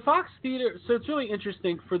Fox Theater. So it's really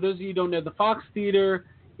interesting for those of you who don't know. The Fox Theater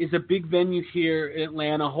is a big venue here in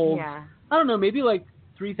Atlanta. Holds I don't know, maybe like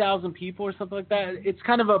 3,000 people or something like that. It's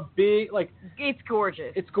kind of a big, like... It's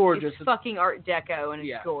gorgeous. It's gorgeous. It's fucking Art Deco, and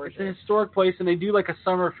it's gorgeous. It's a historic place, and they do, like, a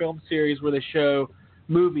summer film series where they show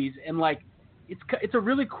movies, and, like, it's a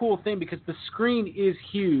really cool thing because the screen is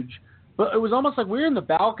huge, but it was almost like we're in the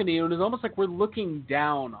balcony, and it was almost like we're looking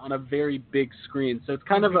down on a very big screen. So it's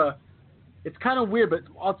kind of weird. But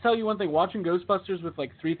I'll tell you one thing: watching Ghostbusters with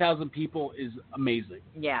like 3,000 people is amazing.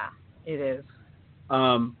 Yeah, it is.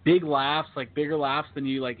 Big laughs, like bigger laughs than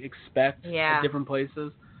you like expect at different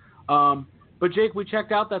places. But Jake, we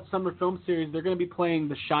checked out that summer film series. They're going to be playing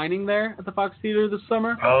The Shining there at the Fox Theater this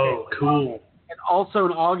summer. Oh, cool. And also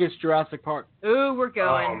in August, Jurassic Park. Ooh, we're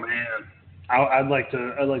going. Oh man, I'd like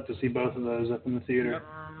to see both of those up in the theater.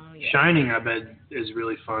 Yeah. Shining, I bet, is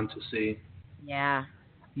really fun to see. Yeah.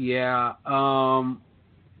 Yeah. Well,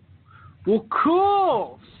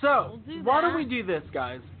 cool. So why don't we do this,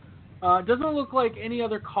 guys? It doesn't look like any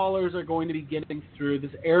other callers are going to be getting through. This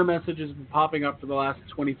error message has been popping up for the last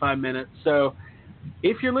 25 minutes. So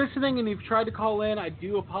if you're listening and you've tried to call in, I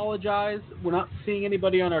do apologize. We're not seeing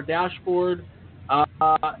anybody on our dashboard.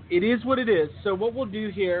 It is what it is. So what we'll do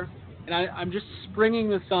here, and I'm just springing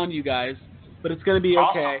this on you guys, but it's going to be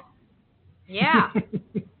okay. Yeah.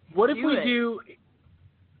 What if we do,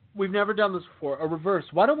 we've never done this before, a reverse.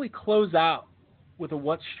 Why don't we close out with a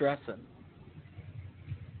What's Stressin'?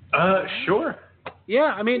 Sure.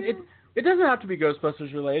 Yeah, I mean, it doesn't have to be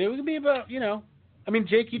Ghostbusters related. It could be about, I mean,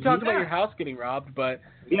 Jake, you talked about your house getting robbed, but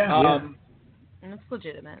that's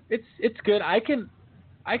legitimate. It's good. I could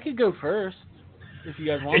go first if you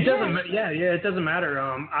guys want. It doesn't. It doesn't matter.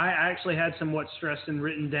 I actually had some What's Stressin'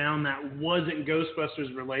 written down that wasn't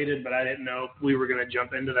Ghostbusters related, but I didn't know if we were going to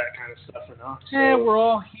jump into that kind of stuff or not. So. Yeah, we're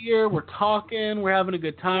all here. We're talking. We're having a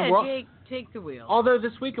good time. Yeah, Jake, take the wheel. Although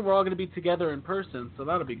this weekend we're all going to be together in person, so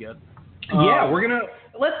that'll be good. Yeah, we're gonna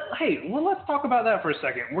let's talk about that for a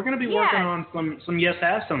second. We're gonna be working on some Yes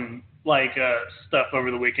Have Some stuff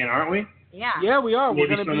over the weekend, aren't we? Yeah. Yeah, we are.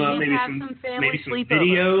 Maybe we're gonna maybe some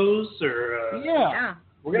videos or yeah.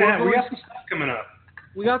 We got some stuff coming up.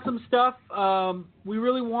 We got some stuff. We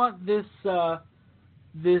really want this to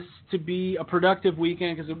be a productive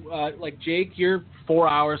weekend because like Jake, you're 4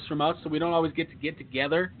 hours from us, so we don't always get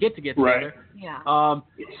together. Right. Yeah.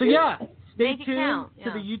 So yeah. Stay tuned to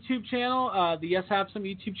the YouTube channel, the Yes Have Some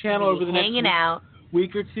YouTube channel over the next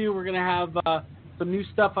week or two. We're going to have some new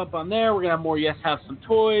stuff up on there. We're going to have more Yes Have Some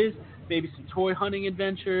toys, maybe some toy hunting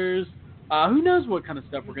adventures. Who knows what kind of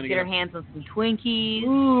stuff we're going to get. Our hands on some Twinkies.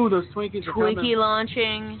 Ooh, those Twinkies are coming. Twinkie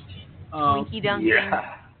launching. Twinkie dunking.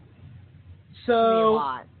 Yeah. So,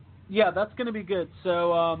 yeah, that's going to be good.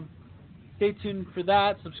 So, stay tuned for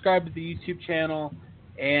that. Subscribe to the YouTube channel.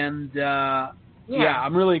 And, yeah,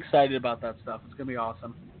 I'm really excited about that stuff. It's going to be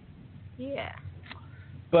awesome. Yeah.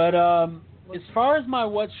 But as far as my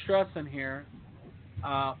What's Stressin' here,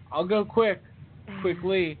 I'll go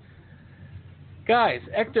quickly. Guys,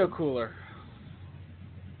 Ecto Cooler.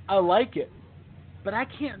 I like it, but I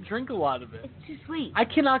can't drink a lot of it. It's too sweet. I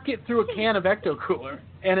cannot get through a can of Ecto Cooler,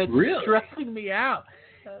 and it's stressing me out.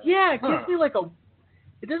 Yeah, it gives me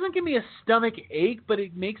it doesn't give me a stomach ache, but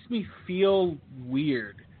it makes me feel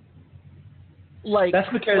weird. That's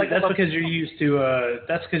because you're used to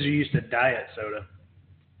diet soda.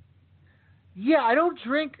 Yeah, I don't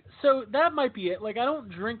drink. So that might be it. Like I don't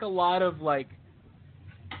drink a lot of I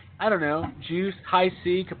don't know, juice, High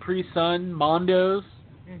C, Capri Sun, Mondos,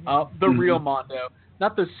 the real Mondo,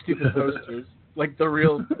 not those stupid posters, like the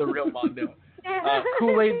real Mondo.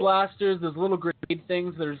 Kool-Aid blasters, those little grenade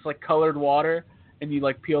things that are just like colored water, and you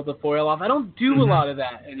peel the foil off. I don't do a lot of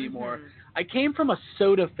that anymore. I came from a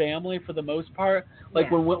soda family for the most part.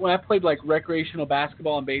 When I played recreational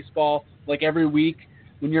basketball and baseball, every week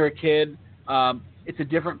when you're a kid, it's a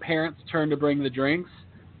different parent's turn to bring the drinks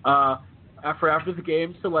after the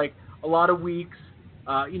game. So a lot of weeks,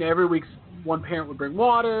 every week one parent would bring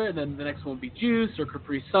water, and then the next one would be juice or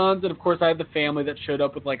Capri Suns, and of course I had the family that showed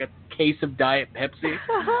up with a case of Diet Pepsi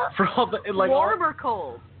for all the warm or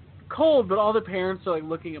cold. Cold, but all the parents are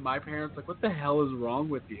looking at my parents what the hell is wrong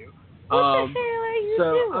with you? What the hell are you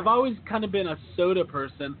doing? I've always kind of been a soda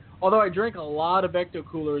person, although I drank a lot of Ecto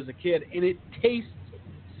Cooler as a kid, and it tastes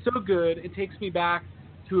so good. It takes me back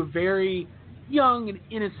to a very young and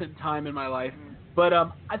innocent time in my life. But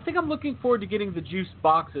I think I'm looking forward to getting the juice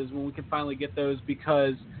boxes when we can finally get those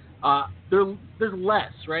because there's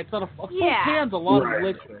less, right? It's not a full can's a lot of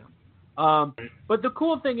liquid. But the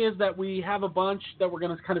cool thing is that we have a bunch that we're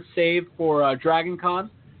going to kind of save for Dragon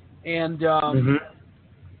Con, and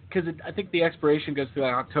because I think the expiration goes through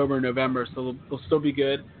October and November, so they'll still be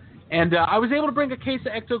good. And I was able to bring a case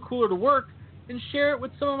of Ecto Cooler to work and share it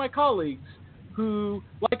with some of my colleagues who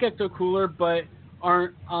like Ecto Cooler but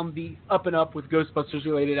aren't on the up and up with Ghostbusters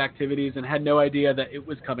related activities and had no idea that it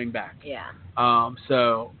was coming back. Yeah.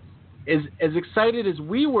 So as excited as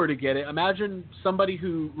we were to get it, imagine somebody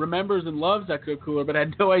who remembers and loves Ecto Cooler but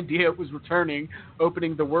had no idea it was returning,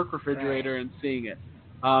 opening the work refrigerator and seeing it.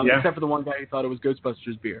 Except for the one guy who thought it was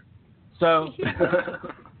Ghostbusters beer. So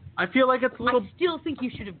I feel like it's a little... I still think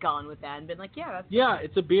you should have gone with that and been like, yeah, that's... Yeah,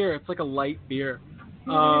 it's a beer. It's like a light beer.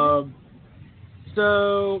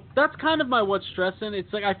 So that's kind of my what's stressing.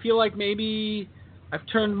 It's like I feel like maybe I've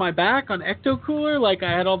turned my back on Ecto Cooler. Like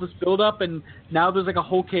I had all this build-up, and now there's like a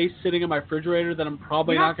whole case sitting in my refrigerator that I'm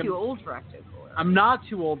probably You're not going to... too old for Ecto Cooler. I'm not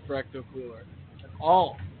too old for Ecto Cooler at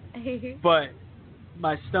all. But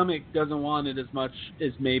my stomach doesn't want it as much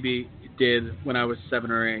as maybe it did when I was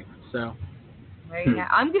 7 or 8. So right now,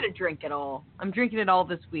 I'm going to drink it all. I'm drinking it all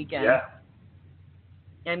this weekend. Yeah.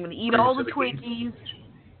 And I'm going to eat all the Twinkies.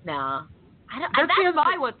 Nah. That's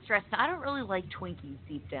my what's stressing. I don't really like Twinkies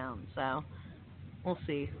deep down, so we'll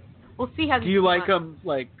see. We'll see how. Do you like them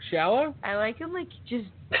like shallow? I like them like just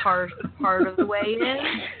part of the way in.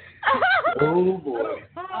 Oh boy.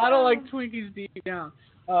 I don't like Twinkies deep down.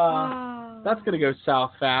 That's gonna go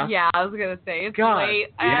south fast. Yeah, I was gonna say it's God, late.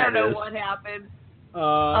 I don't know what happened.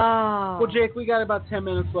 Well, Jake, we got about 10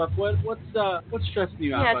 minutes left. What's stressing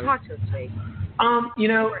you out? Yeah, talk to us, Jake. You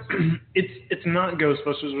know, it's not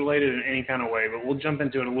Ghostbusters related in any kind of way, but we'll jump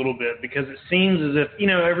into it a little bit because it seems as if, you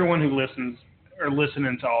know, everyone who listens are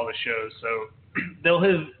listening to all the shows, so they'll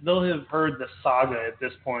have heard the saga at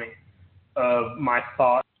this point of my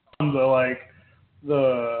thoughts on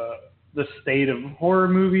the state of horror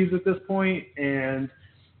movies at this point. And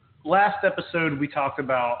last episode we talked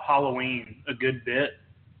about Halloween a good bit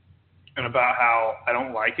and about how I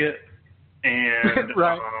don't like it. And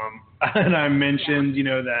right. And I mentioned, you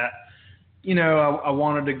know, that, you know, I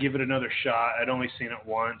wanted to give it another shot. I'd only seen it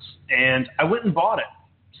once, and I went and bought it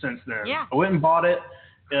since then. Yeah. I went and bought it.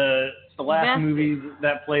 It's the last movie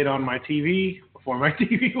that played on my TV before my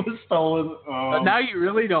TV was stolen. But now you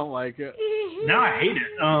really don't like it. Now I hate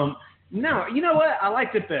it. No, you know what? I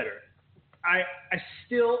liked it better. I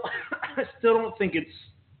still don't think it's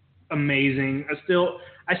amazing.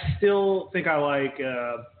 I still think I like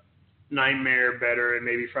Nightmare better and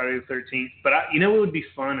maybe Friday the 13th. But you know what would be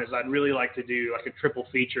fun is I'd really like to do like a triple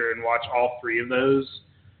feature and watch all three of those,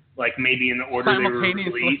 like maybe in the order they were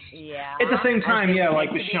released. Yeah. At the same time, yeah,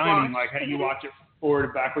 like The Shining, like how you watch it forward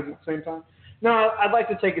and backwards at the same time. No, I'd like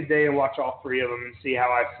to take a day and watch all three of them and see how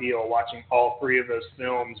I feel watching all three of those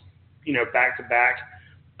films, you know, back to back.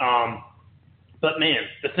 But man,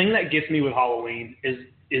 the thing that gets me with Halloween is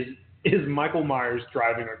Michael Myers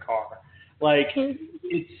driving a car. Like,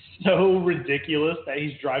 it's so ridiculous that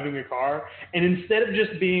he's driving a car, and instead of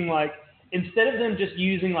them just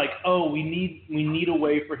using like, oh, we need a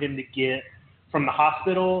way for him to get from the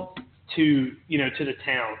hospital to, you know, to the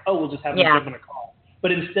town. Oh, we'll just have him jump in a car.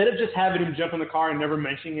 But instead of just having him jump in the car and never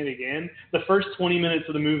mentioning it again, the first 20 minutes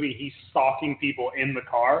of the movie, he's stalking people in the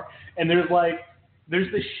car, and there's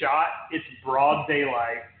this shot. It's broad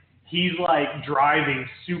daylight. He's like driving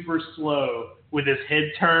super slow with his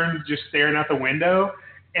head turned, just staring out the window.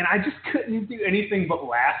 And I just couldn't do anything but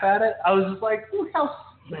laugh at it. I was just like, look how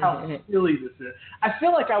silly this is. I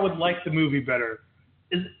feel like I would like the movie better.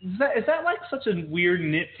 Is that like such a weird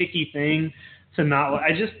nitpicky thing to not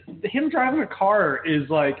like? Him driving a car is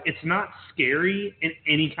like, it's not scary in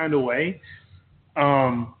any kind of way.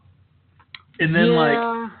 And then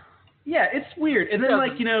yeah, it's weird. And then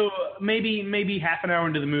like, you know, maybe half an hour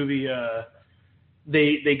into the movie,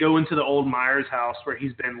 they go into the old Myers house where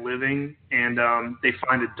he's been living, and they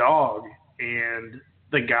find a dog, and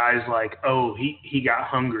the guy's like, oh, he got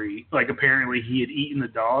hungry. Like apparently he had eaten the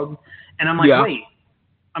dog. And I'm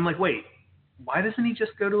like, wait, why doesn't he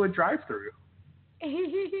just go to a drive-thru?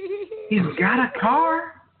 He's got a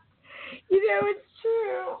car. You know, it's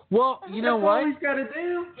true. Well, you know That's what? all he's got to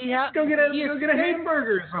do. Go get a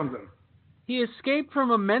hamburger or something. He escaped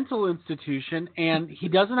from a mental institution, and he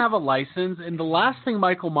doesn't have a license, and the last thing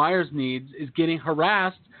Michael Myers needs is getting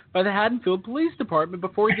harassed by the Haddonfield Police Department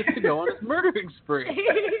before he gets to go on his murdering spree.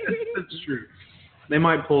 That's true. They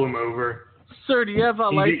might pull him over. Sir, do you have a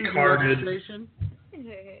license or registration?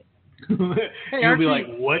 He'll be like,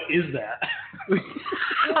 what is that?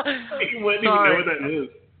 He wouldn't even know what that is.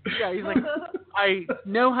 Yeah, he's like, I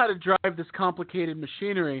know how to drive this complicated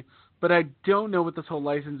machinery, but I don't know what this whole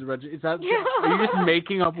license registration is. Are you just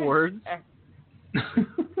making up words?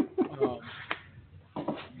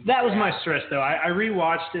 That was my stress, though. I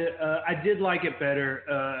rewatched it. I did like it better.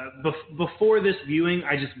 Before this viewing,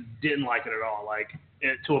 I just didn't like it at all. Like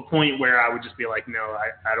to a point where I would just be like, no,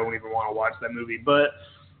 I don't even want to watch that movie. But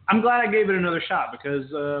I'm glad I gave it another shot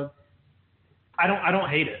because I don't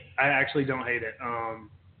hate it. I actually don't hate it.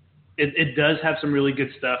 it does have some really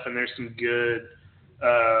good stuff, and there's some good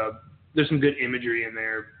imagery in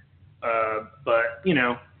there. But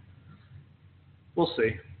we'll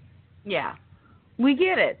see. Yeah, we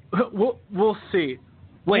get it. We'll see.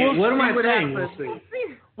 Wait, what am I saying? Happens. We'll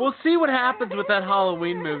see. We'll see what happens with that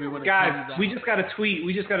Halloween movie when it comes out. Guys, we just got a tweet.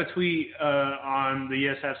 On the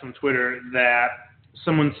Yes Have Some Twitter that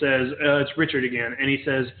someone says it's Richard again, and he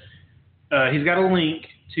says he's got a link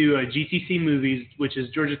to GTC Movies, which is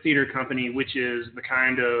Georgia Theater Company, which is the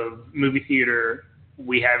kind of movie theater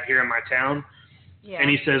we have here in my town. Yeah. And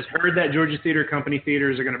he says, heard that Georgia Theater Company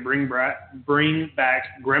theaters are going to bring back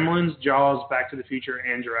Gremlins, Jaws, Back to the Future,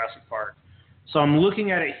 and Jurassic Park. So I'm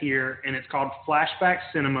looking at it here, and it's called Flashback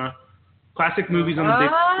Cinema, classic movies on the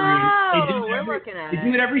big screen. They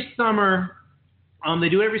do it every summer. They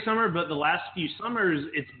do it every summer, but the last few summers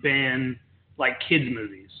it's been like kids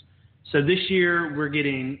movies. So this year we're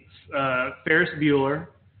getting Ferris Bueller,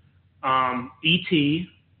 E.T.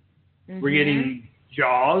 Mm-hmm. We're getting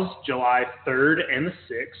Jaws, July 3rd and the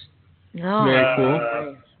 6th. Oh, very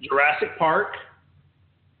cool. Jurassic Park,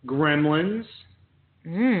 Gremlins,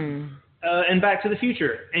 and Back to the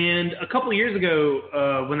Future. And a couple of years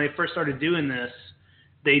ago, when they first started doing this,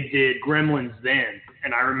 they did Gremlins then.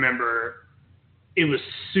 And I remember it was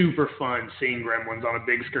super fun seeing Gremlins on a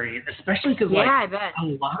big screen, especially because a lot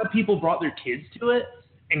of people brought their kids to it.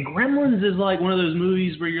 And Gremlins is like one of those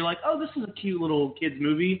movies where you're like, oh, this is a cute little kids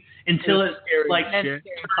movie until it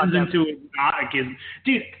turns into not a kids.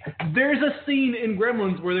 Dude, there's a scene in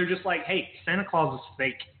Gremlins where they're just like, hey, Santa Claus is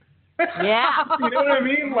fake. Yeah. You know what I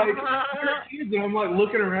mean? Like, they're kids, and I'm like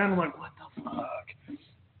looking around, I'm like, what the fuck?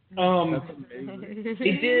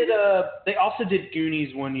 They also did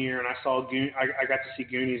Goonies one year, and I got to see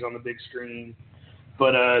Goonies on the big screen.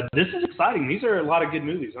 But this is exciting. These are a lot of good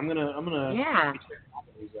movies. I'm gonna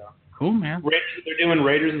these out. Cool, man. They're doing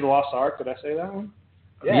Raiders of the Lost Ark. Did I say that one?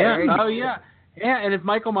 Yeah. Oh yeah. Yeah, and if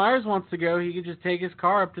Michael Myers wants to go, he can just take his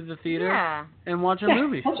car up to the theater and watch a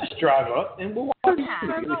movie. I'll just drive up and we'll watch it.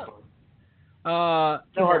 It'll be fun.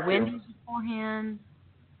 Wendy's beforehand.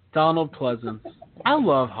 Donald Pleasance. I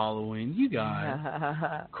love Halloween. You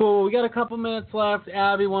guys. Cool. We got a couple minutes left.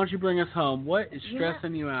 Abby, why don't you bring us home? What is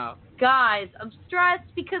stressing you out? Guys, I'm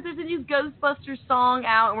stressed because there's a new Ghostbusters song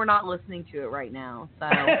out and we're not listening to it right now. So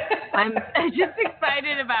I'm just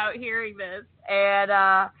excited about hearing this. And,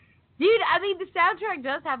 dude, I mean, the soundtrack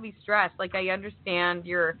does have me stressed. Like, I understand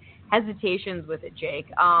your hesitations with it, Jake.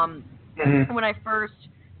 When I first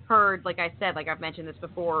heard, like I said, like I've mentioned this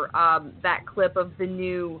before, that clip of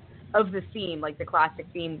the theme, like the classic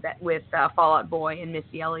theme that with Fall Out Boy and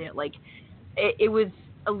Missy Elliott, like, it was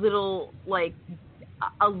a little, like,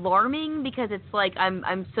 alarming because it's like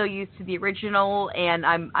I'm so used to the original and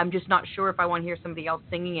I'm just not sure if I want to hear somebody else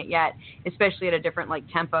singing it yet, especially at a different like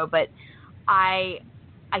tempo. But I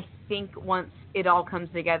think once it all comes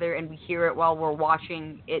together and we hear it while we're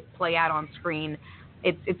watching it play out on screen,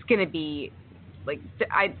 it's gonna be like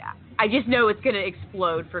I just know it's gonna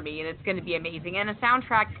explode for me and it's gonna be amazing. And a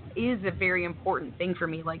soundtrack is a very important thing for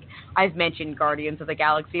me. Like I've mentioned, Guardians of the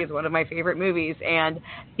Galaxy is one of my favorite movies, and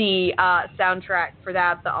the soundtrack for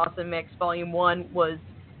that, the Awesome Mix Volume 1, was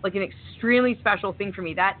like an extremely special thing for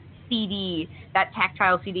me. That CD, that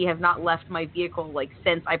tactile CD, has not left my vehicle like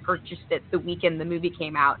since I purchased it the weekend the movie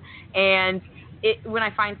came out. And when I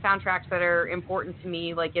find soundtracks that are important to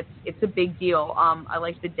me, like it's a big deal. I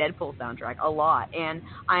like the Deadpool soundtrack a lot, and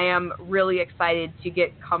I am really excited to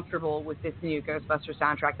get comfortable with this new Ghostbusters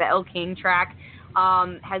soundtrack. The El King track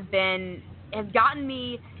has gotten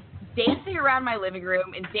me dancing around my living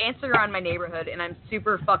room and dancing around my neighborhood, and I'm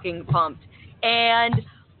super fucking pumped. And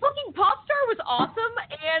fucking Popstar was awesome,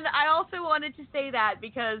 and I also wanted to say that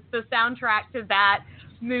because the soundtrack to that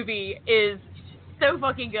movie is so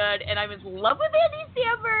fucking good, and I'm in love with Andy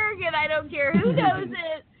Samberg, and I don't care who knows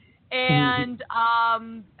it. And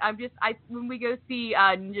when we go see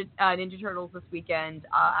Ninja Turtles this weekend,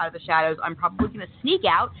 Out of the Shadows, I'm probably gonna sneak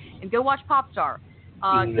out and go watch Popstar.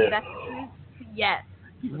 No. That's yes.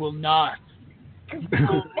 You will not.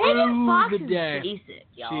 Megan Fox is basic,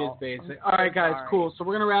 y'all. She is basic. All right, guys, cool. So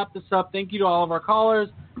we're gonna wrap this up. Thank you to all of our callers.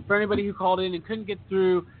 For anybody who called in and couldn't get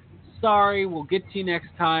through, sorry. We'll get to you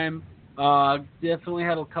next time. Definitely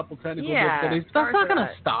had a couple technical difficulties. That's not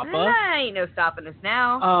gonna stop us. Ain't no stopping us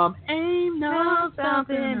now. Ain't no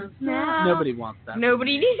stopping us now. Nobody wants that.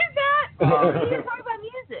 Nobody needs that. We need to talk about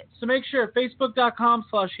music. So make sure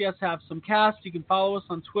Facebook.com/YesHaveSomeCast. You can follow us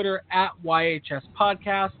on Twitter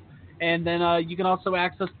 @YHSPodcast, and then you can also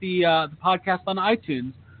access the podcast on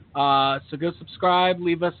iTunes. So go subscribe,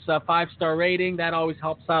 leave us a 5-star rating. That always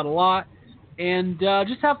helps out a lot. And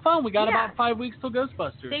just have fun. We got about 5 weeks till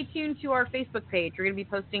Ghostbusters. Stay tuned to our Facebook page. We're going to be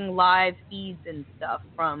posting live feeds and stuff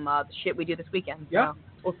from the shit we do this weekend. So Yeah.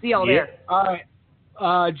 we'll see y'all there. All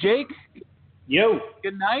right. Jake? Yo.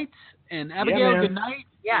 Good night. And Abigail, good night.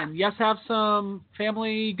 Yeah. And yes, have some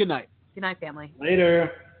family. Good night. Good night, family.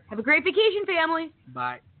 Later. Have a great vacation, family.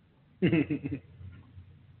 Bye.